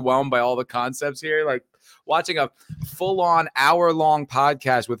little overwhelmed by all the concepts here. Like watching a full-on hour-long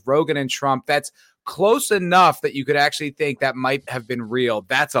podcast with Rogan and Trump, that's close enough that you could actually think that might have been real.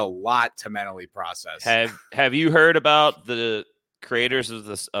 That's a lot to mentally process. Have you heard about creators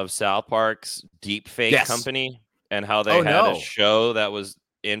of South Park's deep fake company, and how they had a show that was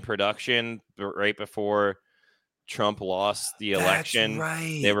in production right before Trump lost the election. That's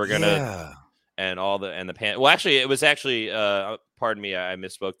right. They were gonna well, actually, it was actually pardon me, I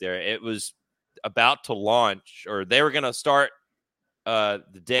misspoke there. It was about to launch, or they were gonna start the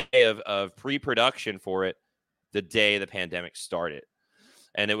day of pre-production for it the day the pandemic started.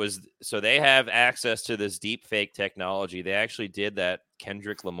 And it was, so they have access to this deep fake technology. They actually did that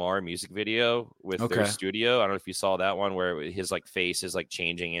Kendrick Lamar music video with their studio. I don't know if you saw that one where his like face is like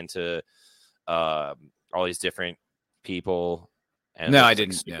changing into all these different people. And no, I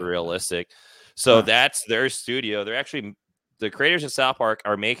didn't. Super realistic. So that's their studio. They're actually, the creators of South Park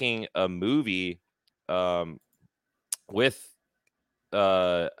are making a movie with,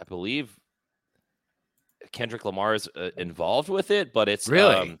 I believe, Kendrick Lamar is involved with it, but it's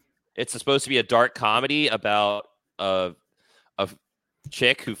really it's supposed to be a dark comedy about a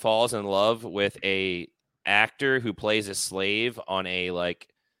chick who falls in love with a actor who plays a slave on a like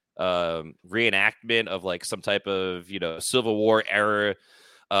reenactment of like some type of, you know, Civil War era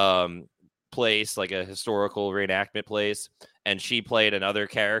place, like a historical reenactment place, and she played another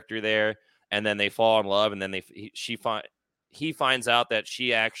character there, and then they fall in love, and then he finds out that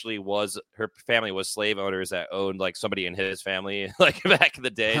she actually her family was slave owners that owned like somebody in his family like back in the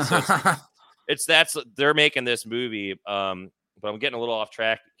day. So they're making this movie. But I'm getting a little off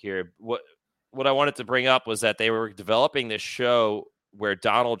track here. What I wanted to bring up was that they were developing this show where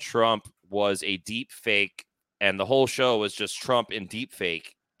Donald Trump was a deep fake, and the whole show was just Trump in deep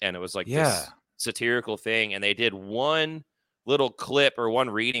fake. And it was like this satirical thing. And they did one little clip or one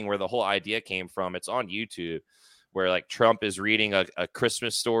reading where the whole idea came from. It's on YouTube, where like Trump is reading a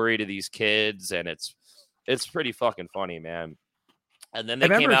Christmas story to these kids, and it's pretty fucking funny, man. And then they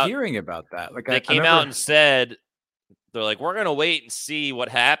came out hearing about that. Like they came out and said, they're like, we're gonna wait and see what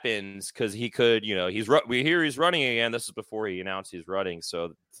happens, because he could, you know, we hear he's running again. This is before he announced he's running,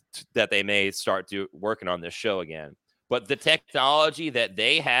 so that they may start working on this show again. But the technology that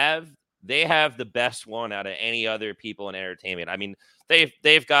they have the best one out of any other people in entertainment. I mean,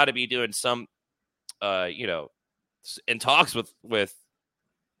 they've got to be doing some, you know, in talks with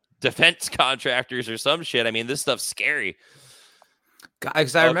defense contractors or some shit. I mean, this stuff's scary.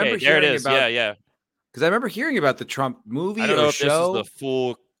 Because I remember hearing about, yeah. Because I remember hearing about the Trump movie. I don't know if show. This is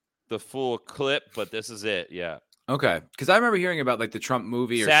the full clip, but this is it. Yeah. Okay. Because I remember hearing about like the Trump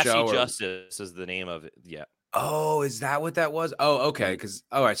movie or Sassy show. Justice is the name of it. Yeah. Oh, is that what that was? Oh, okay. Because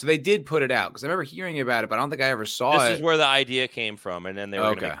all right, so they did put it out. Because I remember hearing about it, but I don't think I ever saw it. This is where the idea came from, and then they were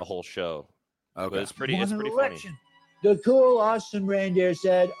going to make the whole show. Okay. But it's pretty funny. The cool, awesome reindeer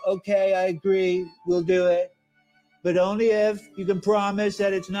said, okay, I agree, we'll do it. But only if you can promise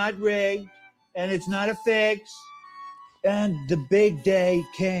that it's not rigged and it's not a fix. And the big day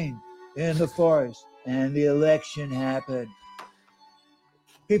came in the forest and the election happened.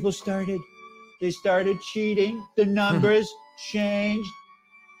 People started cheating. The numbers changed.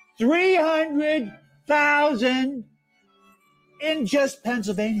 300,000 in just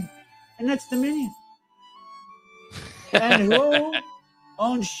Pennsylvania. And that's Dominion. And who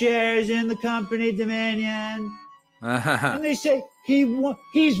owns shares in the company Dominion? And they say he won.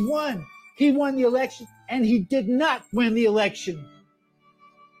 He won the election, and he did not win the election.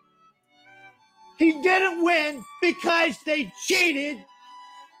 He didn't win because they cheated,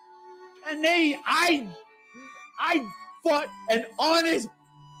 and I fought an honest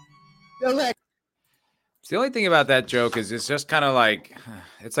election. The only thing about that joke is it's just kind of like,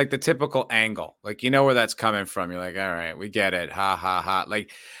 it's like the typical angle. Like, you know where that's coming from. You're like, all right, we get it. Ha, ha, ha.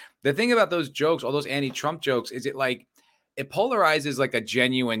 Like, the thing about those jokes, all those anti-Trump jokes, is it polarizes like a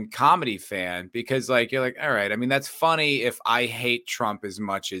genuine comedy fan, because like, you're like, all right, I mean, that's funny if I hate Trump as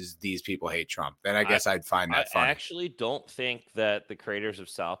much as these people hate Trump. Then I guess I'd find that funny. I actually don't think that the creators of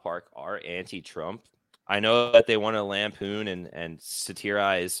South Park are anti-Trump. I know that they want to lampoon and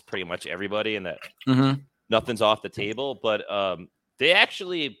satirize pretty much everybody, and that nothing's off the table, but they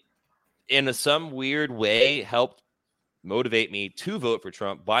actually, in some weird way, helped motivate me to vote for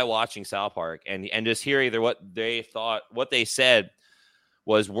Trump by watching South Park and just hearing what they thought. What they said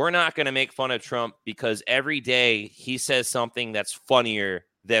was, we're not going to make fun of Trump because every day he says something that's funnier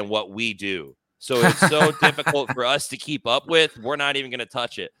than what we do. So it's so difficult for us to keep up with. We're not even going to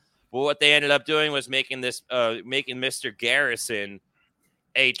touch it. But what they ended up doing was making Mr. Garrison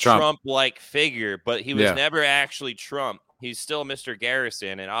a Trump-like figure, but he was never actually Trump. He's still Mr.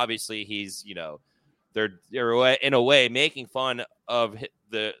 Garrison, and obviously he's, you know, they're in a way making fun of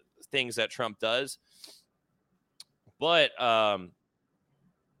the things that Trump does. But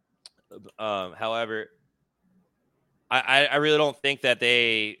however, I really don't think that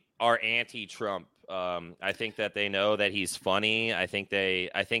they are anti-Trump. I think that they know that he's funny. I think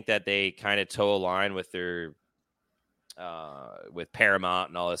that they kind of toe a line with their with Paramount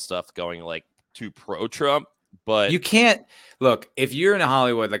and all this stuff going like too pro-Trump. But you can't look if you're in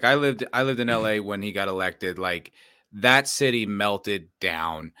Hollywood. Like I lived in LA when he got elected. Like that city melted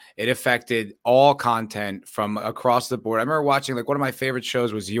down. It affected all content from across the board. I remember watching like one of my favorite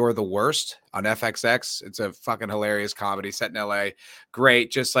shows was You're the Worst on FXX. It's a fucking hilarious comedy set in LA. Great,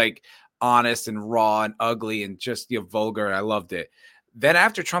 just like honest and raw and ugly and just vulgar. I loved it. Then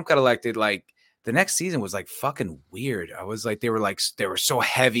after Trump got elected, like the next season was like fucking weird. I was like, they were so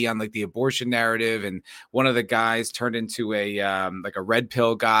heavy on like the abortion narrative, and one of the guys turned into a like a red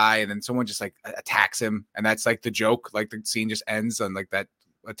pill guy, and then someone just like attacks him, and that's like the joke. Like the scene just ends on like that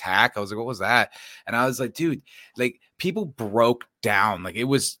attack. I was like, what was that? And I was like, dude, like people broke down. Like it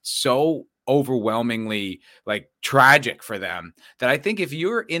was so overwhelmingly like tragic for them that I think if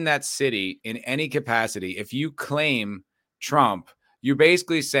you're in that city in any capacity, if you claim Trump, you're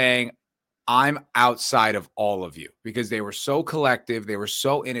basically saying, I'm outside of all of you, because they were so collective. They were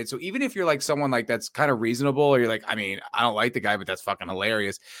so in it. So even if you're like someone like that's kind of reasonable, or you're like, I mean, I don't like the guy, but that's fucking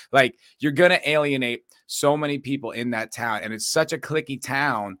hilarious. Like you're going to alienate so many people in that town. And it's such a cliquey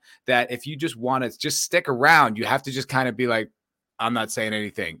town that if you just want to just stick around, you have to just kind of be like, I'm not saying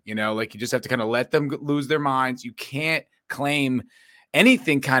anything, like you just have to kind of let them lose their minds. You can't claim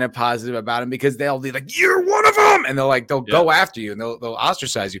anything kind of positive about him, because they'll be like, you're one of them, and they'll go after you, and they'll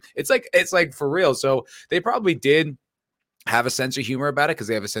ostracize you. It's like for real. So they probably did have a sense of humor about it, because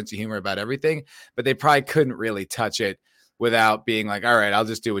they have a sense of humor about everything, but they probably couldn't really touch it without being like, all right, I'll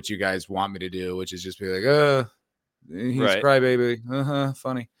just do what you guys want me to do, which is just be like, he's right. crybaby,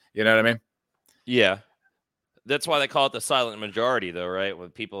 funny. You know what I mean? Yeah. That's why they call it the silent majority, though, right?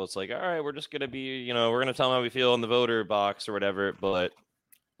 With people, it's like, all right, we're just going to be, we're going to tell them how we feel in the voter box or whatever. But,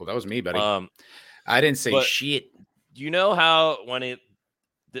 well, that was me, buddy. I didn't say shit. You know how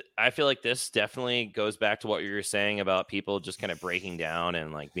I feel like this definitely goes back to what you were saying about people just kind of breaking down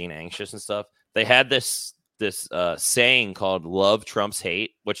and like being anxious and stuff. They had this saying called "Love Trumps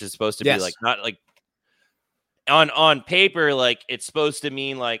Hate," which is supposed to be like not like on paper, like it's supposed to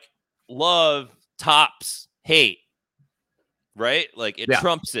mean like love tops hate, right? Like it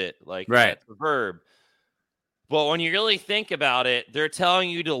trumps it, like that's the verb. But when you really think about it, they're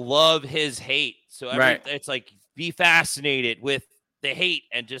telling you to love his hate. So it's like be fascinated with the hate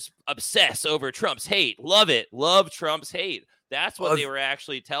and just obsess over Trump's hate. Love it. Love Trump's hate. That's what they were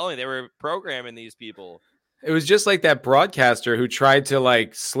actually telling. They were programming these people. It was just like that broadcaster who tried to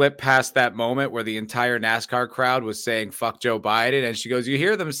like slip past that moment where the entire NASCAR crowd was saying, fuck Joe Biden. And she goes, you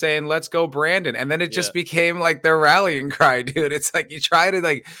hear them saying, let's go Brandon. And then it just became like their rallying cry, dude. It's like you try to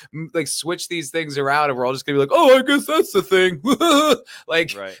like switch these things around, and we're all just gonna be like, oh, I guess that's the thing.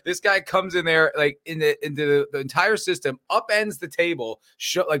 This guy comes in there, like into the entire system, upends the table,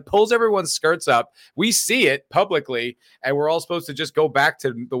 like pulls everyone's skirts up. We see it publicly, and we're all supposed to just go back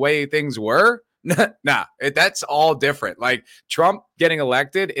to the way things were. Nah, that's all different. Like Trump getting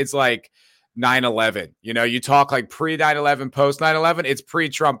elected, it's like 9/11. You talk like pre 9/11, post 9/11. It's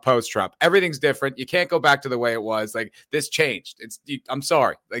pre-Trump, post-Trump. Everything's different. You can't go back to the way it was. Like this changed. I'm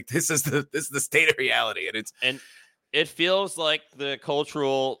sorry. Like this is the state of reality, and it feels like the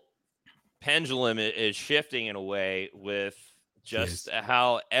cultural pendulum is shifting in a way with just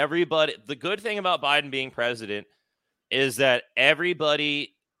how everybody. The good thing about Biden being president is that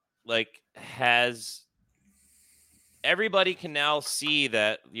everybody everybody can now see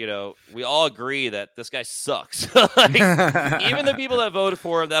that, we all agree that this guy sucks. Even the people that voted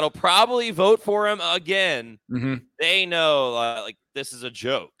for him, that'll probably vote for him again, they know this is a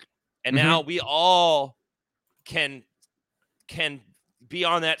joke. And now we all can be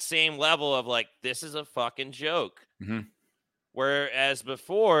on that same level of like, this is a fucking joke. Whereas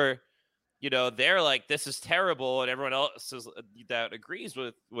before, they're like, this is terrible, and everyone else that agrees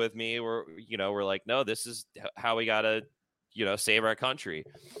with me, we're like, no, this is how we gotta, save our country.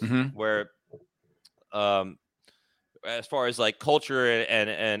 Where, as far as like culture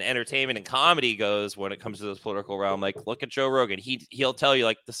and entertainment and comedy goes, when it comes to this political realm, like look at Joe Rogan. He'll tell you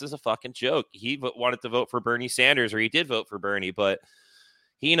like, this is a fucking joke. He wanted to vote for Bernie Sanders, or he did vote for Bernie, but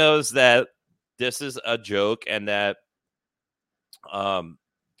he knows that this is a joke, and that,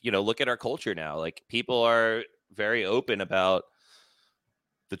 look at our culture now. Like people are very open about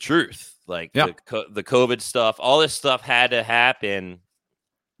the truth. Like the COVID stuff, all this stuff had to happen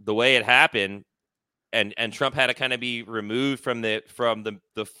the way it happened, and Trump had to kind of be removed from the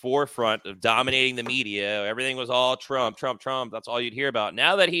forefront of dominating the media. Everything was all Trump. That's all you'd hear about.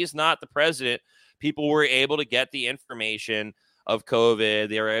 Now that he's not the president, people were able to get the information of COVID.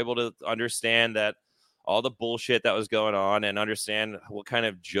 They were able to understand that all the bullshit that was going on and understand what kind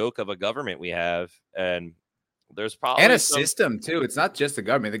of joke of a government we have. And there's probably and a system too. It's not just the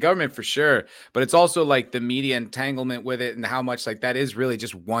government for sure, but it's also like the media entanglement with it and how much like that is really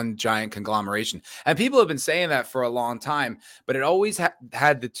just one giant conglomeration. And people have been saying that for a long time, but it always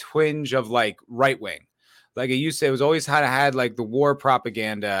had the twinge of like right wing. Like it used to, it was always had like the war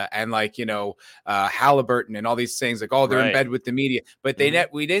propaganda and like, Halliburton and all these things like, oh, they're in bed with the media, but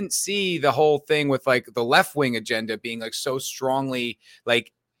we didn't see the whole thing with like the left wing agenda being like so strongly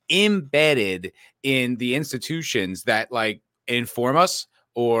like embedded in the institutions that like inform us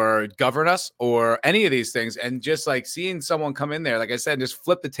or govern us or any of these things. And just like seeing someone come in there, like I said, just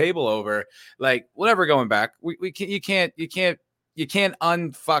flip the table over, like whatever going back, we can't, you can't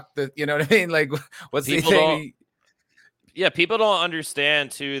unfuck the, you know what I mean? Like what's the thing? Yeah. People don't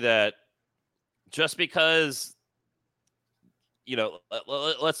understand too, that just because,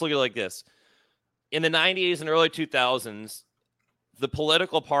 let's look at it like this. In the 90s and early 2000s, the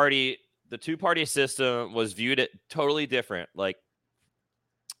political party, the two-party system was viewed it totally different. Like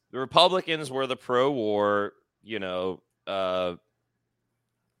the Republicans were the pro-war, they're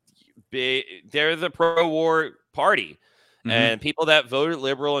the pro-war party. Mm-hmm. And people that voted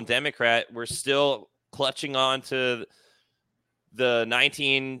liberal and Democrat were still clutching on to the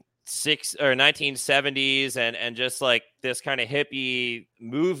 1970s and just like this kind of hippie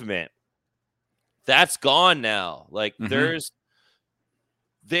movement. That's gone now. Like there's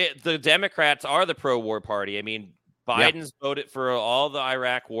the Democrats are the pro-war party. I mean, Biden's voted for all the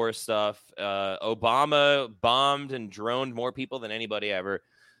Iraq war stuff. Obama bombed and droned more people than anybody ever.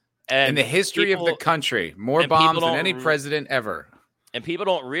 And in the history of the country, more bombs than any president ever. And people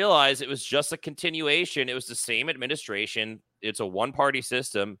don't realize it was just a continuation. It was the same administration. It's a one-party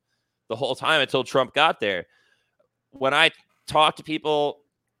system the whole time until Trump got there. When I talk to people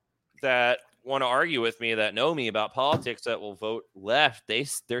that want to argue with me, that know me about politics, that will vote left,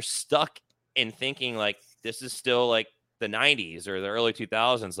 they're stuck in thinking like this is still like the 90s or the early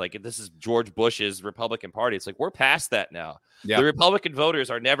 2000s. Like this is George Bush's Republican Party. It's like we're past that now. Yeah. The Republican voters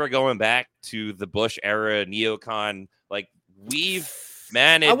are never going back to the Bush era neocon. Like we've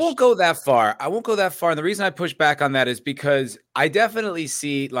managed. I won't go that far. And the reason I push back on that is because I definitely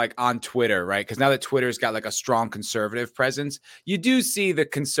see like on Twitter, right? Because now that Twitter's got like a strong conservative presence, you do see the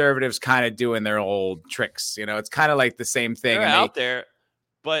conservatives kind of doing their old tricks. It's kind of like the same thing. They're out there.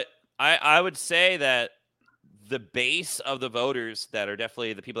 But I would say that the base of the voters that are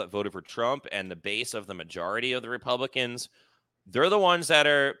definitely the people that voted for Trump and the base of the majority of the Republicans, they're the ones that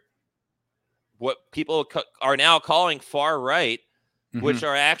are what people are now calling far right, which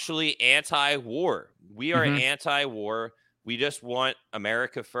are actually anti-war. We are anti-war. We just want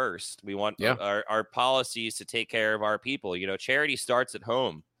America first. We want our policies to take care of our people. Charity starts at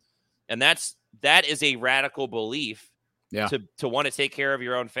home. And that is a radical belief to want to take care of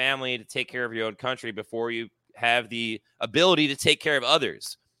your own family, to take care of your own country before you have the ability to take care of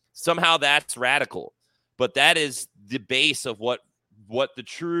others. Somehow that's radical. But that is the base of what the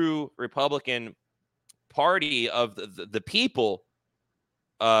true Republican Party of the people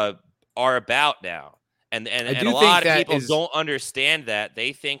are about now. And a lot of people don't understand that.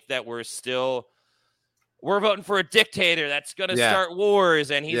 They think that we're voting for a dictator that's going to start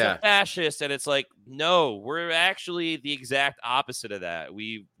wars and he's a fascist. And it's like, no, we're actually the exact opposite of that.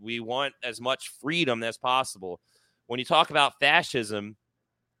 We want as much freedom as possible. When you talk about fascism,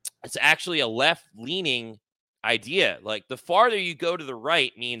 it's actually a left-leaning idea. Like the farther you go to the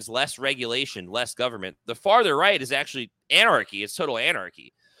right means less regulation, less government. The farther right is actually anarchy. It's total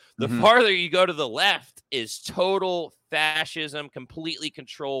anarchy. The farther you go to the left is total fascism, completely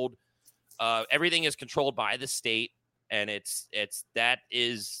controlled. Everything is controlled by the state, and that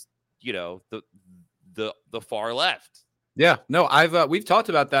is the far left. Yeah, no, we've talked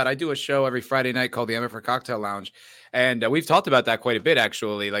about that. I do a show every Friday night called the MFer Cocktail Lounge, and we've talked about that quite a bit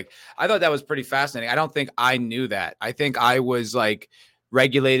actually. Like I thought that was pretty fascinating. I don't think I knew that. I think I was like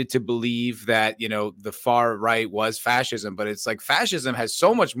regulated to believe that the far right was fascism, but it's like fascism has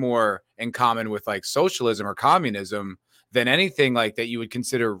so much more in common with like socialism or communism than anything like that you would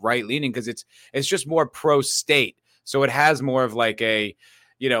consider right leaning, because it's just more pro state. So it has more of like a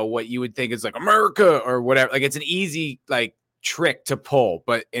what you would think is like America or whatever. Like it's an easy like trick to pull,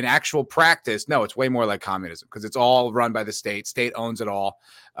 but in actual practice, no, it's way more like communism because it's all run by the state. State owns it all.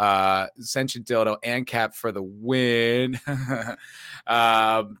 Sentient dildo and cap for the win.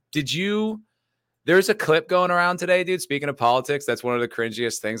 There's a clip going around today, dude. Speaking of politics, that's one of the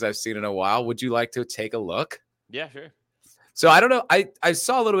cringiest things I've seen in a while. Would you like to take a look? Yeah, sure. So I don't know. I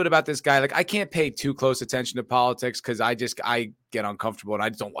saw a little bit about this guy. Like, I can't pay too close attention to politics because I get uncomfortable and I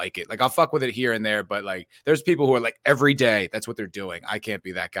just don't like it. Like, I'll fuck with it here and there, but like there's people who are like every day, that's what they're doing. I can't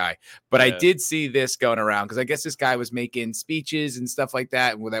be that guy. But I did see this going around because I guess this guy was making speeches and stuff like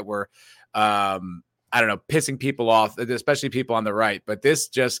that that were I don't know, pissing people off, especially people on the right. But this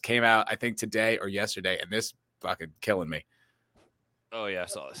just came out, I think, today or yesterday, and this fucking killing me. Oh yeah, I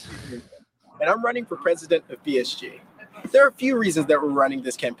saw this. And I'm running for president of BSG. There are a few reasons that we're running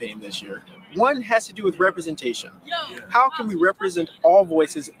this campaign this year. One has to do with representation. How can we represent all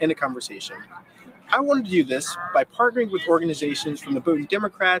voices in a conversation? I wanted to do this by partnering with organizations from the Bowdoin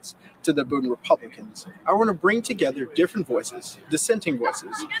Democrats to the Bowdoin Republicans. I want to bring together different voices, dissenting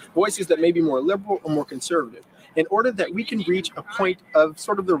voices, voices that may be more liberal or more conservative, in order that we can reach a point of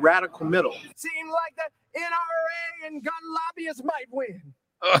sort of the radical middle. Seemed like the NRA and gun lobbyists might win.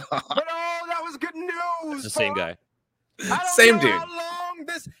 But that was good news. It's the same guy. Same dude. How long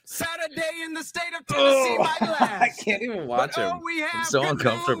this Saturday in the state of Tennessee might last. I can't even watch him. I'm so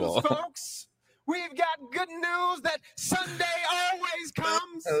uncomfortable. News, folks. We've got good news that Sunday always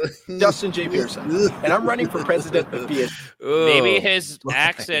comes. Justin J. Pearson, and I'm running for president of BSG. Maybe his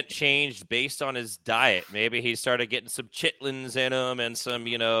accent changed based on his diet. Maybe he started getting some chitlins in him and some,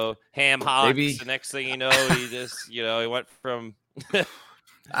 ham hocks. Maybe. The next thing you know, he just, he went from...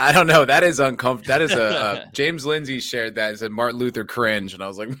 I don't know. That is uncomfortable. That is a James Lindsay shared that and said Martin Luther cringe, and I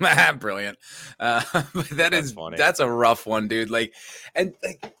was like, man, brilliant. But that's funny. That's a rough one, dude. Like, and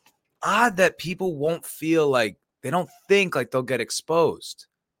like, odd that people won't feel like they don't think like they'll get exposed.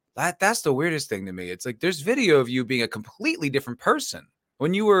 That's the weirdest thing to me. It's like there's video of you being a completely different person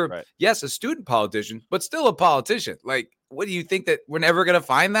when you were, yes, a student politician, but still a politician. Like, what do you think that we're never gonna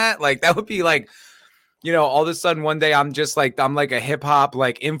find that? Like, that would be like, all of a sudden one day I'm like a hip hop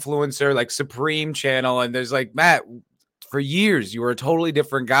like influencer, like Supreme channel. And there's like, Matt, for years, you were a totally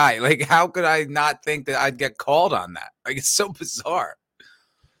different guy. Like, how could I not think that I'd get called on that? Like, it's so bizarre.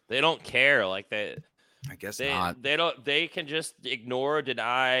 They don't care. Like I guess not. They can just ignore,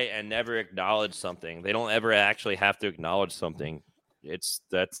 deny, and never acknowledge something. They don't ever actually have to acknowledge something.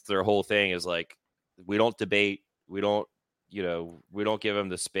 That's their whole thing is like, we don't debate. We don't give them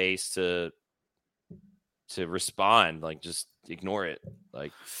the space to respond. Like, just ignore it.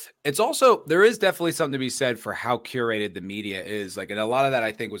 Like, it's also, there is definitely something to be said for how curated the media is. Like, and a lot of that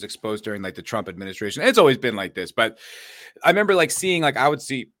I think was exposed during like the Trump administration. It's always been like this, but I remember like seeing, like, I would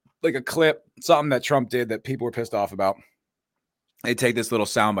see like a clip, something that Trump did that people were pissed off about. They'd take this little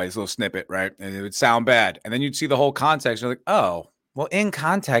soundbite, this little snippet, right? And it would sound bad. And then you'd see the whole context. And you're like, oh, well, in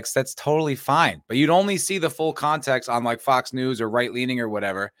context, that's totally fine. But you'd only see the full context on like Fox News or right leaning or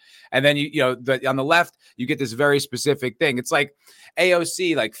whatever. And then, on the left, you get this very specific thing. It's like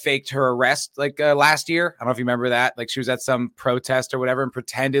AOC like faked her arrest like last year. I don't know if you remember that. Like, she was at some protest or whatever and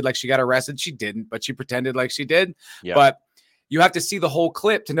pretended like she got arrested. She didn't, but she pretended like she did. Yeah. But you have to see the whole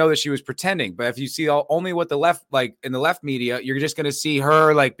clip to know that she was pretending. But if you see only what the left, like in the left media, you're just going to see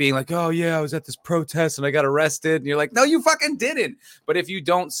her like being like, oh yeah, I was at this protest and I got arrested. And you're like, no, you fucking didn't. But if you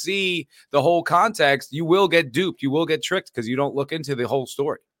don't see the whole context, you will get duped. You will get tricked because you don't look into the whole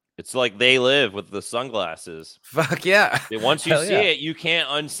story. It's like They Live with the sunglasses. Fuck yeah. Once you see it, you can't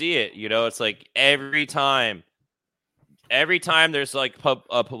unsee it. It's like every time there's like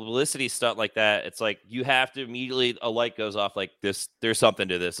a publicity stunt like that, it's like you have to immediately, a light goes off like this. There's something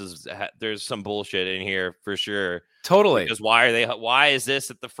to this. There's some bullshit in here for sure. Totally. Because why is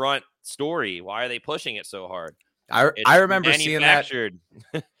this at the front story? Why are they pushing it so hard? I remember seeing that.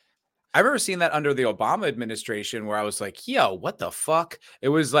 I remember seeing that under the Obama administration where I was like, yo, what the fuck? It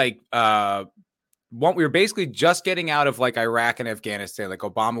was like, we were basically just getting out of like Iraq and Afghanistan. Like,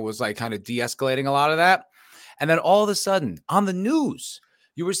 Obama was like kind of de-escalating a lot of that. And then all of a sudden on the news,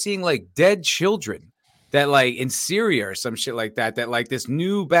 you were seeing like dead children that like in Syria or some shit like that like this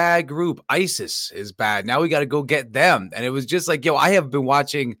new bad group, ISIS, is bad. Now we got to go get them. And it was just like, yo, I have been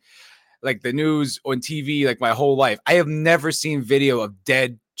watching like the news on TV like my whole life. I have never seen video of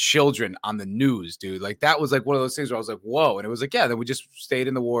dead children on the news, dude. Like, that was like one of those things where I was like, whoa. And it was like, yeah, then we just stayed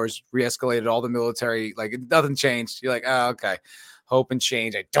in the wars, re-escalated all the military, like nothing changed. You're like, oh, okay. Hope and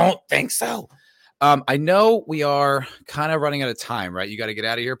change. I don't think so. I know we are kind of running out of time, right? You got to get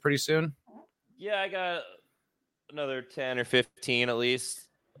out of here pretty soon. Yeah, I got another 10 or 15 at least.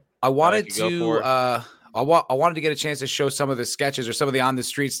 I wanted to get a chance to show some of the sketches or some of the on the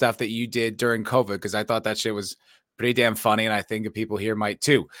street stuff that you did during COVID, because I thought that shit was pretty damn funny, and I think the people here might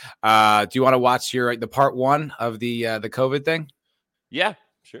too. Do you want to watch the part one of the COVID thing? Yeah,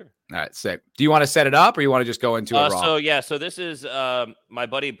 sure. All right, sick. Do you want to set it up, or you want to just go into it raw? So this is my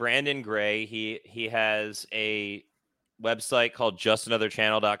buddy Brandon Gray. He has a website called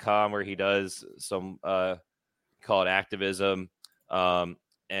justanotherchannel.com where he does some called activism.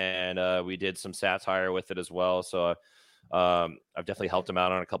 And we did some satire with it as well. So I've definitely helped him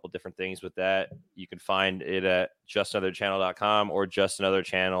out on a couple different things with that. You can find it at justanotherchannel.com or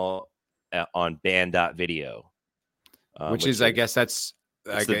justanotherchannel on band.video. Which is, I guess that's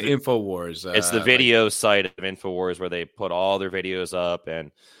like an InfoWars. It's the video site of InfoWars where they put all their videos up,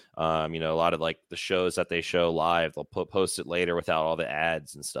 and a lot of like the shows that they show live, they'll post it later without all the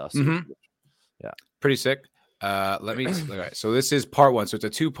ads and stuff. So, yeah, pretty sick. Let me. All right, so this is part 1. So it's a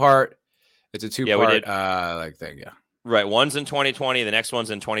 2-part. It's a 2-part like thing. Yeah. Right. One's in 2020. The next one's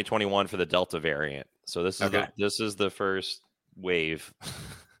in 2021 for the Delta variant. So this is this is the first wave. I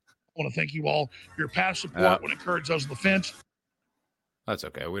want to thank you all for your past support when it encouraged us on the fence. That's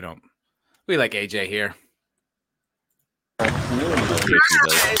okay. We like AJ here.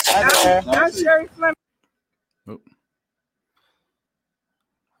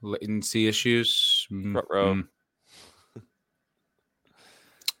 Latency issues. Front row.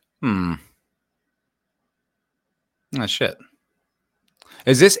 Oh, shit.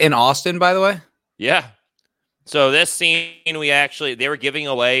 Is this in Austin, by the way? Yeah. So this scene, they were giving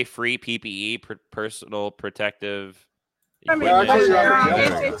away free PPE, personal protective equipment. We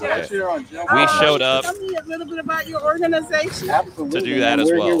showed up. Tell me a little bit about your organization. Absolutely. To do that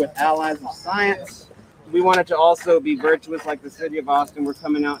as well. We're here with Allies of Science. We wanted to also be virtuous like the city of Austin. We're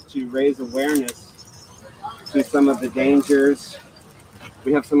coming out to raise awareness to some of the dangers.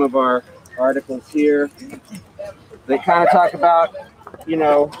 We have some of our articles here. They kind of talk about,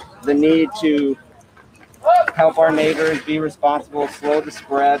 the need to help our neighbors, be responsible, slow the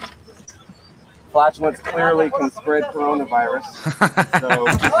spread. Flatulence clearly can spread coronavirus. So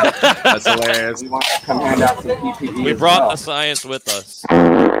that's hilarious. We want to come hand out some PPE. We brought the science with us.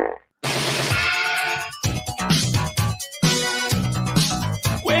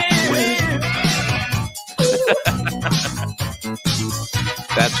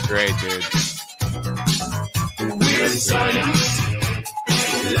 That's great, dude.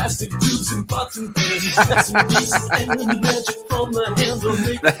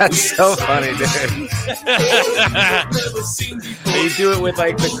 That's so funny, dude. You do it with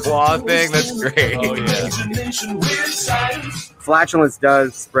like the claw thing. That's great. Oh, yeah. Flatulence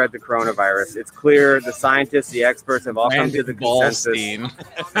does spread the coronavirus. It's clear. The scientists, the experts have all come to the consensus.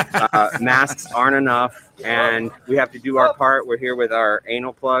 Masks aren't enough, and we have to do our part. We're here with our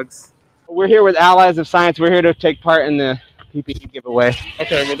anal plugs. We're here with Allies of Science. We're here to take part in the PPE giveaway.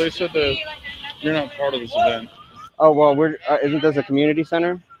 Okay, well, they said that you're not part of this event. Oh, well, isn't this a community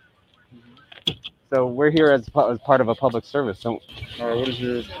center? So we're here as part of a public service. All right, what is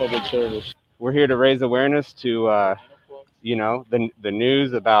your public service? We're here to raise awareness to, the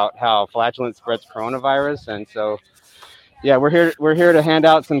news about how flatulence spreads coronavirus. And so, yeah, we're here to hand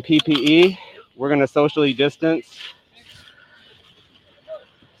out some PPE. We're going to socially distance.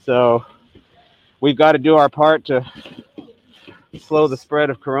 So we've got to do our part to slow the spread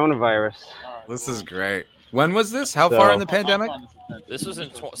of coronavirus. This is great. When was this? How far in the pandemic? This was in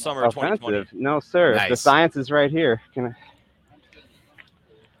summer of 2020. No, sir. Nice. The science is right here.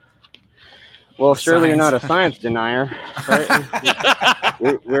 Well, surely you're not a science denier, right?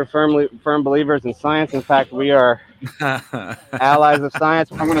 We're firm believers in science. In fact, we are allies of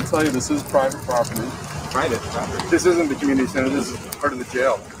science. I'm going to tell you, this is private property. Private property? This isn't the community center. This is part of the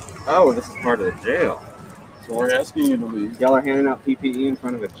jail. Oh, this is part of the jail. So we're asking you to leave. Y'all are handing out PPE in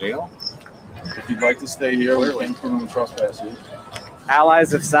front of a jail? If you'd like to stay here, we can criminal trespass you.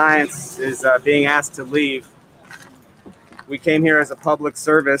 Allies of Science is being asked to leave. We came here as a public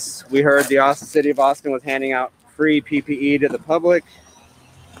service. We heard the city of Austin was handing out free PPE to the public.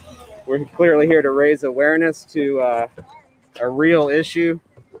 We're clearly here to raise awareness to a real issue.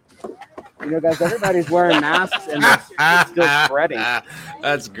 Guys, everybody's wearing masks and it's still spreading.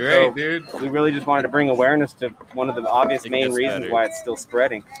 That's great, dude. We really just wanted to bring awareness to one of the obvious main reasons why it's still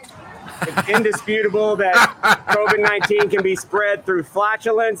spreading. It's indisputable that COVID-19 can be spread through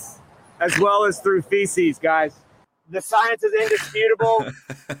flatulence as well as through feces, guys. The science is indisputable.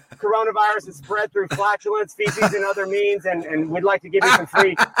 Coronavirus is spread through flatulence, feces, and other means, and we'd like to give you some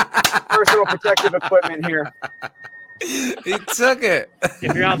free personal protective equipment here. He took it.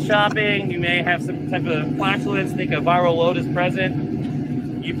 If you're out shopping, you may have some type of flatulence, think a viral load is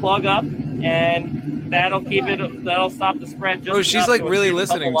present. You plug up, and that'll stop the spread. Just she's like really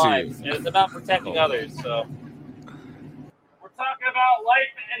listening to you. And it's about protecting others. So we're talking about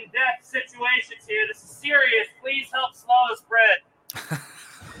life and death situations here. This is serious. Please help slow the spread.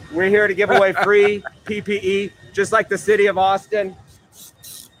 We're here to give away free PPE, just like the city of Austin.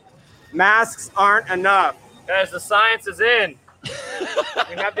 Masks aren't enough. Guys, the science is in.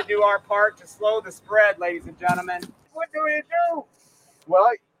 We have to do our part to slow the spread, ladies and gentlemen. What do we do? Well,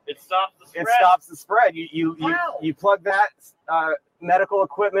 It stops the spread. it stops the spread. You plug that medical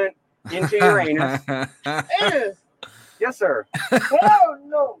equipment into your anus. Yes, sir. Oh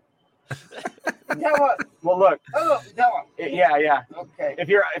no! Yeah, what? Well, look. Oh, no. Yeah. Okay. If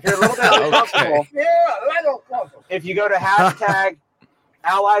you're a little bit uncomfortable, Yeah, I don't know. if you go to hashtag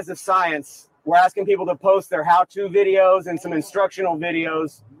Allies of Science, we're asking people to post their how-to videos and some instructional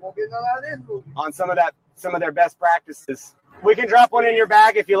videos Won't get none out of this movie. on some of their best practices. We can drop one in your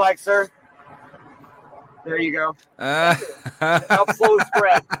bag if you like, sir. There you go. Help slow the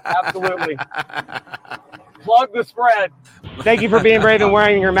spread. Absolutely. Plug the spread. Thank you for being brave and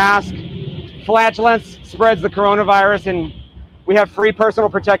wearing your mask. Flatulence spreads the coronavirus, and we have free personal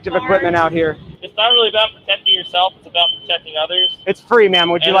protective equipment out here. It's not really about protecting yourself. It's about protecting others. It's free,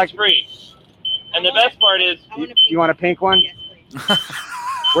 ma'am. Would you And like? it's free. And the best part is, You want a pink one?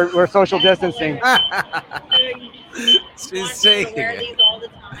 We're social distancing. She's taking it.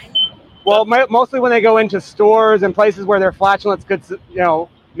 Well, mostly when they go into stores and places where their flatulence could,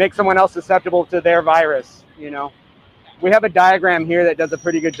 make someone else susceptible to their virus. We have a diagram here that does a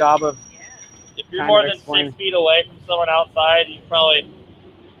pretty good job of. if you're more than 6 feet away from someone outside, you probably,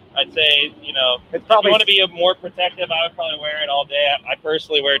 I'd say, if you want to be more protective, I would probably wear it all day. I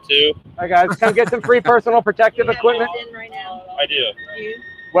personally wear it too. All right, guys, come get some free personal protective equipment. I do.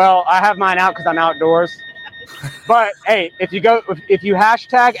 Well, I have mine out because I'm outdoors. But hey, if you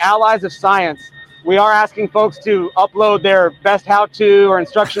hashtag Allies of Science, we are asking folks to upload their best how-to or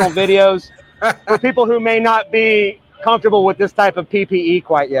instructional videos for people who may not be comfortable with this type of PPE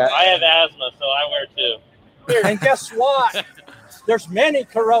quite yet. I have asthma, so I wear too. And guess what? There's many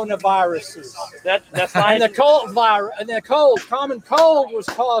coronaviruses. That's and the cold virus, and the common cold was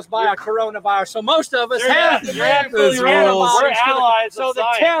caused by a coronavirus. So most of us have the We're allies. So the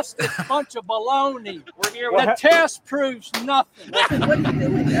test is a bunch of baloney. We're here. The test proves nothing.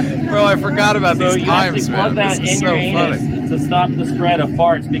 Bro, I forgot about So these you times, actually plug man. that This is in so your funny. anus to stop the spread of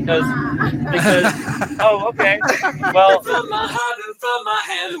farts because oh, okay. Well, from my heart and from my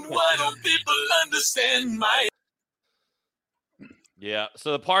hand, why don't people understand my? Yeah.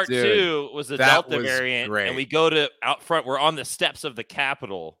 So the part Dude, 2 was the that Delta was variant, great. and we go to out front. We're on the steps of the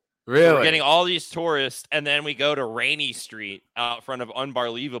Capitol. Really? So we're getting all these tourists, and then we go to Rainy Street out front of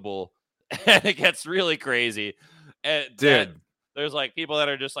Unbelievable, and it gets really crazy. And Dude. there's like people that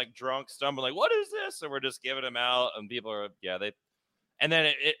are just like drunk, stumbling, like, "What is this?" And we're just giving them out, and people are, they. And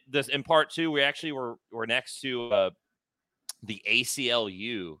then this in part 2, we actually were next to the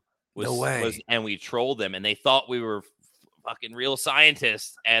ACLU. No way. And we trolled them, and they thought we were fucking real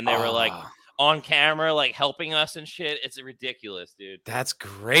scientists, and they were like on camera, like helping us and shit. It's ridiculous, dude. That's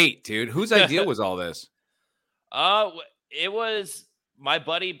great, dude. Whose idea was all this? It was my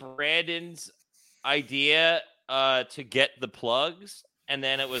buddy Brandon's idea to get the plugs, and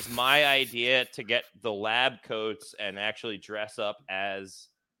then it was my idea to get the lab coats and actually dress up as.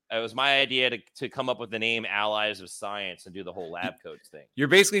 It was my idea to come up with the name Allies of Science and do the whole lab coats thing. You're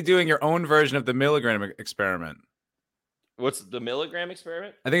basically doing your own version of the milligram experiment. What's the milligram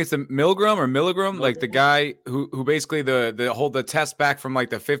experiment? I think it's the milligram, like the guy who basically the test back from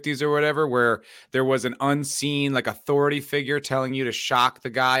like the 50s or whatever, where there was an unseen like authority figure telling you to shock the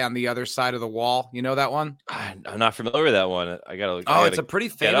guy on the other side of the wall. You know that one? I'm not familiar with that one. I gotta. It's a pretty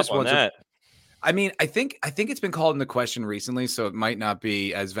famous one. That. I mean, I think it's been called into question recently, so it might not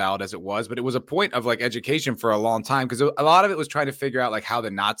be as valid as it was, but it was a point of like education for a long time because a lot of it was trying to figure out like how the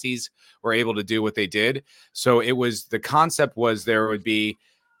Nazis were able to do what they did. So it was the concept was there would be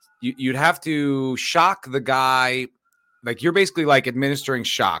you'd have to shock the guy, like you're basically like administering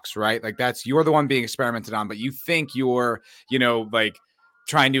shocks, right? Like you're the one being experimented on, but you think you're, like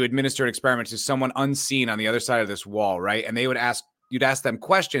trying to administer an experiment to someone unseen on the other side of this wall, right? And you'd ask them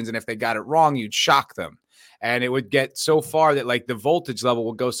questions, and if they got it wrong, you'd shock them. And it would get so far that like the voltage level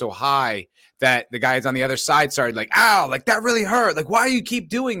would go so high that the guys on the other side started like, ow, like that really hurt. Like, why do you keep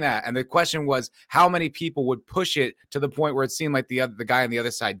doing that? And the question was how many people would push it to the point where it seemed like the guy on the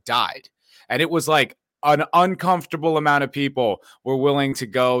other side died. And it was like an uncomfortable amount of people were willing to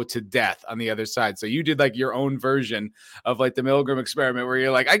go to death on the other side. So you did like your own version of like the milligram experiment where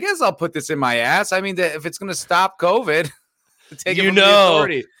you're like, I guess I'll put this in my ass. I mean, if it's going to stop COVID.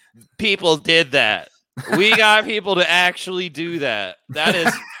 People did that. We got people to actually do that. That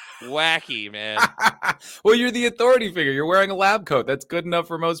is wacky, man. Well, you're the authority figure. You're wearing a lab coat. That's good enough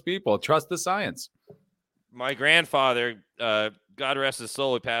for most people. Trust the science. My grandfather, God rest his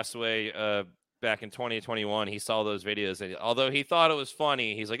soul, he passed away back in 2021, he saw those videos, and although he thought it was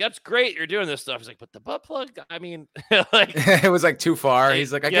funny, he's like, "That's great, you're doing this stuff." He's like, "But the butt plug, I mean, like it was like too far."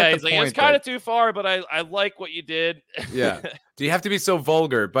 He's like, "I get the he's like, point." It's kind of too far, but I like what you did. Yeah. Do you have to be so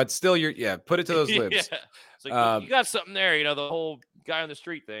vulgar? But still, put it to those lips. Yeah. It's like, you got something there, you know, the whole guy on the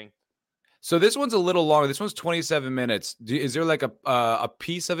street thing. So this one's a little long. This one's 27 minutes. Is there like a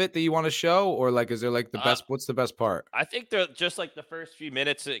piece of it that you want to show, or like is there like the best? What's the best part? I think they're just like the first few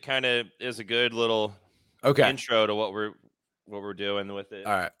minutes. It kind of is a good little intro to what we're doing with it.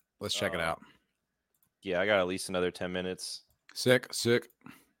 All right, let's check it out. Yeah, I got at least another 10 minutes. Sick.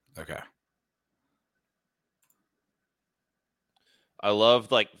 Okay. I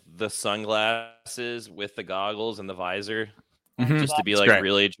love like the sunglasses with the goggles and the visor, just to be like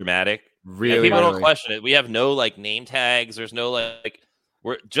really dramatic. Really, people don't question it. We have no like name tags. There's no like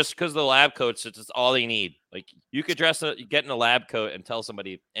we're just because the lab coats. It's all they need. Like you could get in a lab coat and tell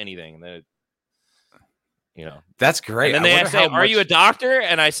somebody anything. And then, you know, that's great. And then they say, "Are you a doctor?"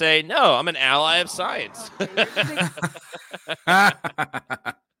 And I say, "No, I'm an ally of science." Making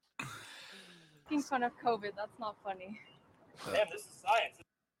fun of COVID. That's not funny. Damn, this is science.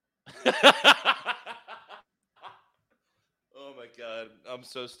 Oh my god, I'm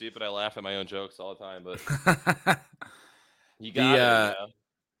so stupid. I laugh at my own jokes all the time, but you got it. You know?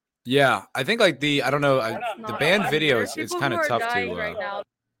 Yeah, I think like the band video it's kind of tough to. Right now.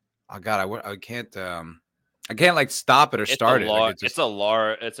 Oh god, I can't like stop it or start it. It's a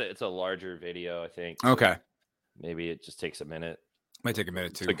larger video, I think. So okay, maybe it just takes a minute. Might take a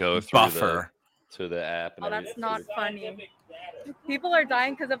minute to go through buffer to the app. And that's not funny. People are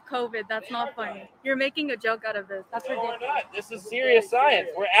dying because of COVID. That's not funny. You're making a joke out of this. That's ridiculous. We're not. This is serious science.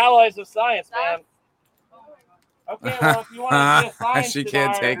 We're allies of science, man. Okay, well, if you want to be a science she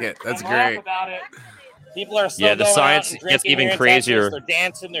can't take it. That's great. About it. People are still the science gets even crazier. They're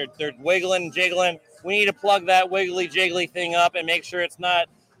dancing. They're wiggling, jiggling. We need to plug that wiggly jiggly thing up and make sure it's not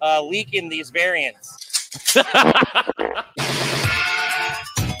leaking these variants.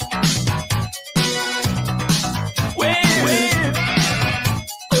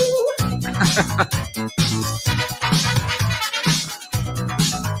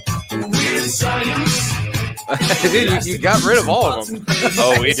 Weird science. Dude, you got rid of all of them.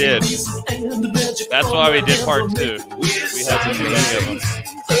 Oh, we did. That's why we did part 2. We had to do many of them.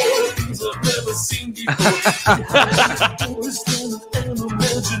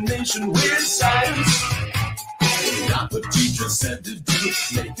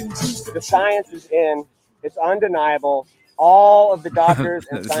 The science is in. It's undeniable. All of the doctors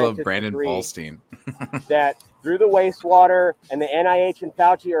and scientists Brandon agree Ballstein. that through the wastewater and the NIH and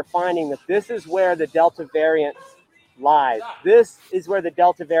Fauci are finding that this is where the Delta variant lies. This is where the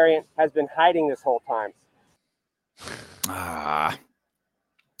Delta variant has been hiding this whole time.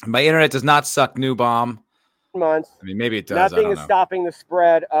 My internet does not suck, new bomb. Months. I mean, maybe it does. Nothing is stopping the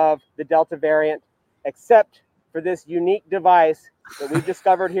spread of the Delta variant except for this unique device that we've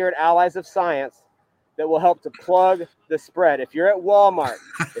discovered here at Allies of Science that will help to plug the spread. If you're at Walmart,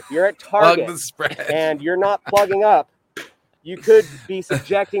 if you're at Target, and you're not plugging up, you could be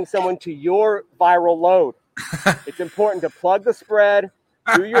subjecting someone to your viral load. It's important to plug the spread,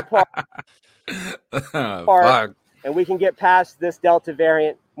 do your part, and we can get past this Delta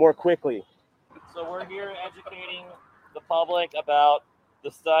variant more quickly. So we're here educating the public about the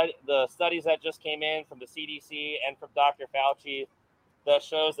studies that just came in from the CDC and from Dr. Fauci that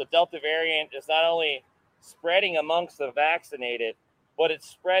shows the Delta variant is not only spreading amongst the vaccinated, but it's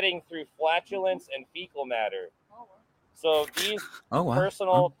spreading through flatulence and fecal matter. So these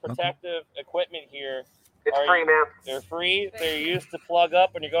personal protective equipment here are free, man. They're free. They're used to plug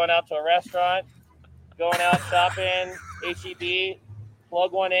up when you're going out to a restaurant, going out shopping, HEB,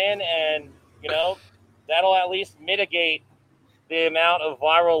 plug one in, and that'll at least mitigate the amount of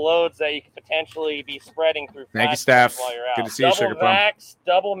viral loads that you could potentially be spreading through. Thank you, staff. While you're out. Good to see you, Sugar Double vax,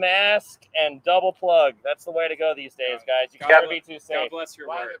 double mask, and double plug. That's the way to go these days, guys. You can't be too safe. God bless your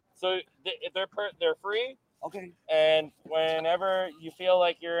word. So they're free. Okay. And whenever you feel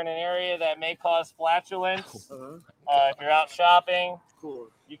like you're in an area that may cause flatulence, if you're out shopping,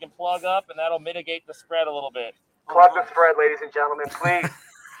 you can plug up, and that'll mitigate the spread a little bit. Plug the spread, ladies and gentlemen, please.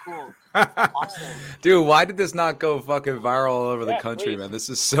 Awesome. Dude, why did this not go fucking viral all over the country, man? This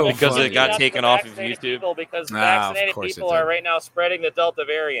is so because funny. it got taken off of YouTube. Because vaccinated people are right now spreading the Delta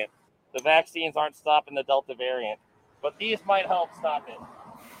variant. The vaccines aren't stopping the Delta variant, but these might help stop it.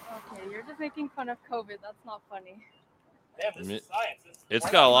 Okay, you're just making fun of COVID. That's not funny. Damn, this is science. It's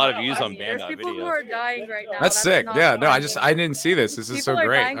got a lot of views on There's Band people who videos. are dying right now. That's sick. not Yeah, no, I funny. didn't see this. This is People so are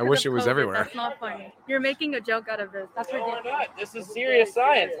great. dying I 'cause wish of it was COVID. everywhere. That's not funny. You're making a joke out of this. That's No, we're ridiculous. not. This is serious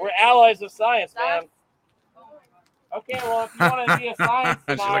science. We're allies of science, man. Okay, well, if you want to be a science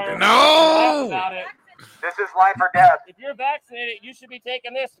She's like, denier, no! about it. This is life or death. If you're vaccinated, you should be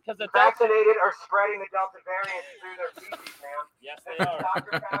taking this because the Vaccinated are spreading the Delta variant through their feces, man. Yes, they are.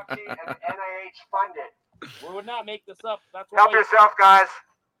 Dr. Fauci and the NIH funded. We would not make this up. That's why. Help yourself, guys.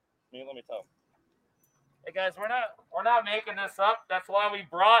 Let me tell. Hey guys, we're not making this up. That's why we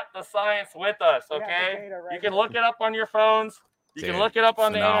brought the science with us. Okay, you can look it up on your phones. You can look it up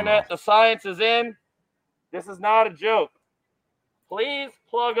on the internet. The science is in. This is not a joke. Please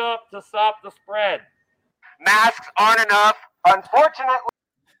plug up to stop the spread. Masks aren't enough, unfortunately.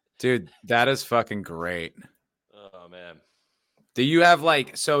 Dude, that is fucking great. Oh man. Do you have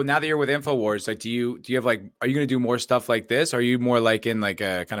like, so now that you're with InfoWars, like, do you have like, are you going to do more stuff like this? Or are you more like in like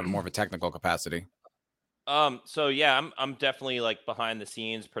a kind of more of a technical capacity? So yeah, I'm definitely like behind the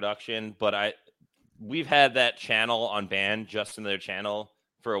scenes production, but we've had that channel on Band, just another channel,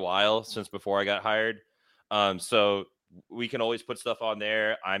 for a while, since before I got hired. So we can always put stuff on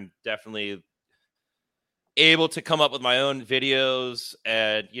there. I'm definitely able to come up with my own videos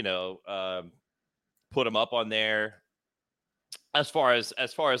and, put them up on there. As far as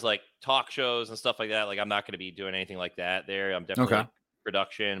like talk shows and stuff like that, like I'm not going to be doing anything like that there. I'm definitely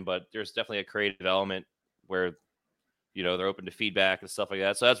production, but there's definitely a creative element where, they're open to feedback and stuff like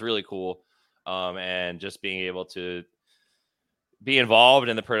that. So that's really cool. And just being able to be involved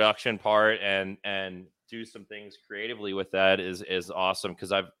in the production part and do some things creatively with that is awesome.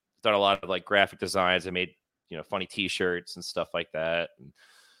 Cause I've done a lot of like graphic designs. I made, funny t-shirts and stuff like that.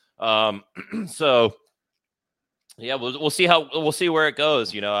 So yeah, we'll see where it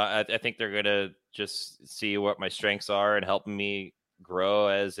goes. I think they're going to just see what my strengths are and helping me grow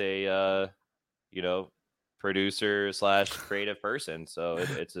as a, producer / creative person. So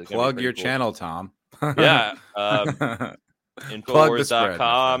it's plug your channel, Tom. Yeah.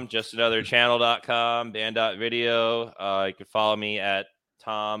 Infowars.com, justanotherchannel.com, band.video. You can follow me at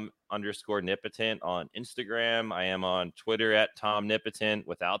Tom_Nipotent on Instagram. I am on Twitter at Tom Nipotent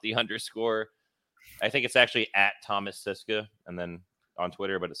without the underscore. I think it's actually at Thomas Sisca and then on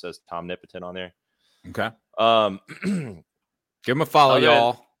Twitter, but it says Tom Nipotent on there. Okay. Give him a follow,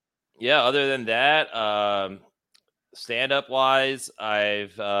 y'all. Yeah, other than that, stand-up wise,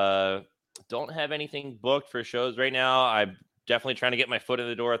 I've don't have anything booked for shows right now. I'm definitely trying to get my foot in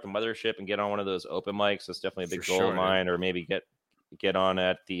the door at the mothership and get on one of those open mics. That's definitely a big goal of mine, or maybe get on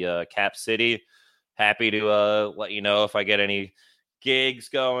at the Cap City. Happy to let you know if I get any gigs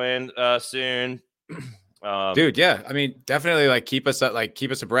going soon. Dude, yeah, I mean, definitely like keep us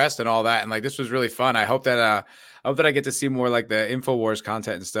abreast and all that. And like, this was really fun. I hope that I get to see more like the InfoWars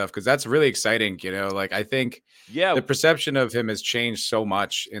content and stuff, because that's really exciting. Like I think the perception of him has changed so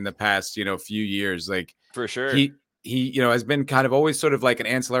much in the past few years. Like for sure, he has been kind of always sort of like an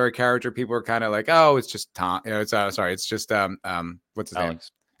ancillary character. People are kind of like, oh, it's just Tom. It's it's just what's his name?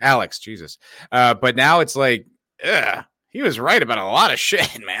 Alex. Jesus. But now it's like, he was right about a lot of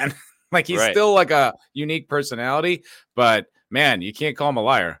shit, man. Like he's still like a unique personality, but man, you can't call him a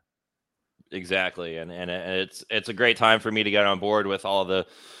liar. Exactly. And it's a great time for me to get on board with all the,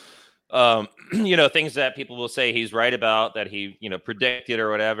 things that people will say he's right about, that he, predicted or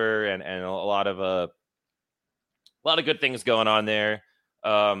whatever. And a lot of good things going on there.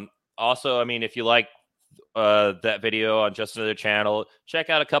 Also, I mean, if you like that video on Just Another Channel, check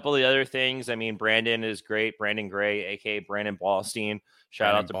out a couple of the other things. I mean, Brandon is great. Brandon Gray, aka Brandon Ballstein.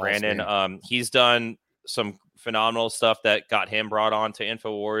 Shout out to Brandon. He's done some phenomenal stuff that got him brought on to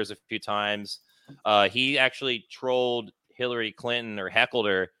InfoWars a few times. He actually trolled Hillary Clinton or heckled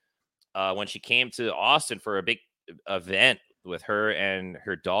her when she came to Austin for a big event with her and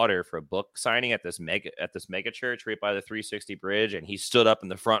her daughter for a book signing at this mega church right by the 360 bridge. And he stood up in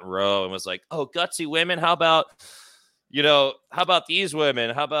the front row and was like, "Oh, gutsy women. How about these women?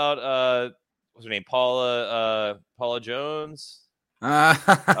 How about, what's her name? Paula Jones. All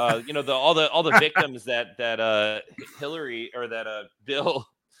the victims that Hillary or that Bill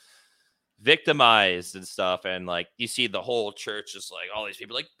victimized and stuff." And like, you see the whole church just like all these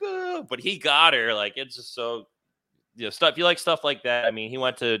people like, boo, but he got her. Like, it's just so, stuff. You like stuff like that. I mean, he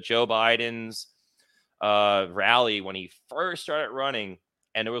went to Joe Biden's rally when he first started running,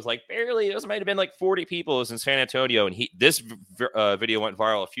 and it was like barely, might have been like 40 people. It was in San Antonio, and this video went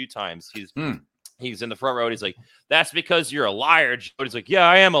viral a few times. He's in the front row. And he's like, "That's because you're a liar." He's like, "Yeah,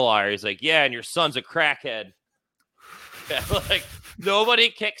 I am a liar." He's like, "Yeah, and your son's a crackhead." Like, nobody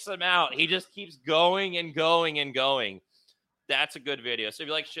kicks him out. He just keeps going and going and going. That's a good video. So if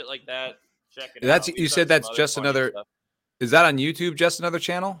you like shit like that, check it That's out. you said that's just another. Stuff. Is that on YouTube? Just another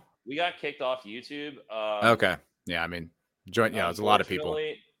channel? We got kicked off YouTube. Okay. Yeah, I mean, joint. Yeah, it's a lot of people.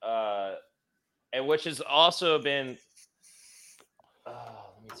 And which has also been. Let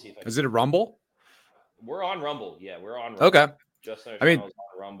me see if I. Is it a Rumble? We're on Rumble. Yeah, we're on Rumble. Okay. Just our channel's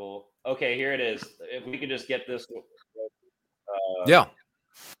on Rumble. Okay, here it is. If we could just get this. Yeah.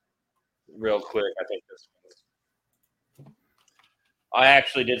 Real quick, I think this. I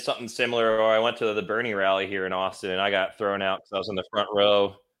actually did something similar, or I went to the Bernie rally here in Austin, and I got thrown out because I was in the front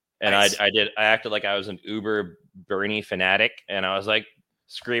row, and nice. I acted like I was an uber Bernie fanatic, and I was like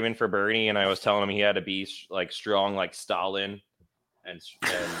screaming for Bernie, and I was telling him he had to be like strong like Stalin, and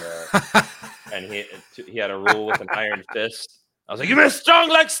he had a rule with an iron fist. I was like, "You be strong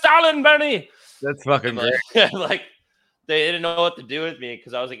like Stalin, Bernie." That's fucking great. Like they didn't know what to do with me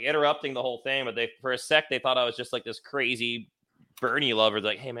because I was like interrupting the whole thing, but for a sec they thought I was just like this crazy Bernie lover.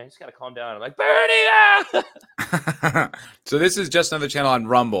 They're like, "Hey man, you just gotta calm down." I'm like, "Bernie!" So this is just another channel on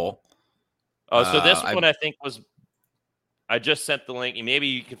Rumble. Oh, so this one I think was. I just sent the link. Maybe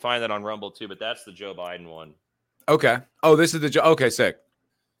you can find that on Rumble too, but that's the Joe Biden one. Okay. Oh, this is the Joe. Okay, sick.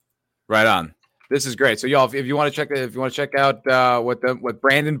 Right on. This is great. So y'all, if you want to check out what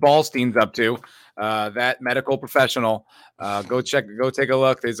Brandon Ballstein's up to, that medical professional, go take a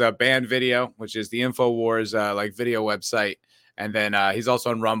look. There's a band video, which is the InfoWars like video website, and then he's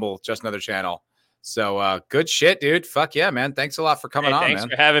also on Rumble, just another channel. So good shit, dude. Fuck yeah, man. Thanks a lot for coming on, thanks man.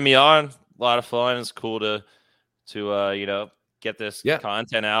 for having me on. A lot of fun. It's cool to get this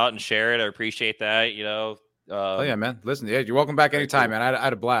content out and share it. I appreciate that. Oh yeah, man. Listen, yeah, you're welcome back anytime, man. I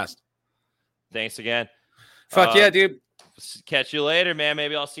had a blast. Thanks again. Fuck yeah, dude. Catch you later, man.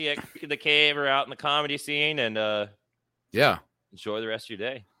 Maybe I'll see you at the cave or out in the comedy scene, and enjoy the rest of your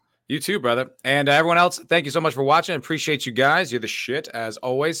day. You too, brother. And everyone else, thank you so much for watching. Appreciate you guys. You're the shit as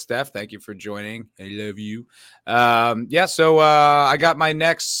always. Steph, thank you for joining. I love you. So I got my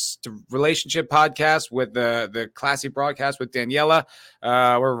next relationship podcast with the Classy Broadcast with Daniela.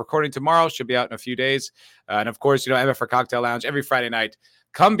 We're recording tomorrow. Should be out in a few days. And of course, MFer Cocktail Lounge every Friday night.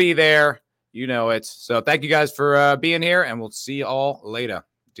 Come be there. You know it. So thank you guys for being here, and we'll see you all later.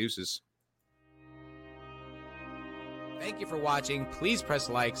 Deuces. Thank you for watching. Please press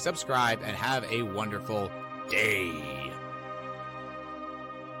like, subscribe, and have a wonderful day.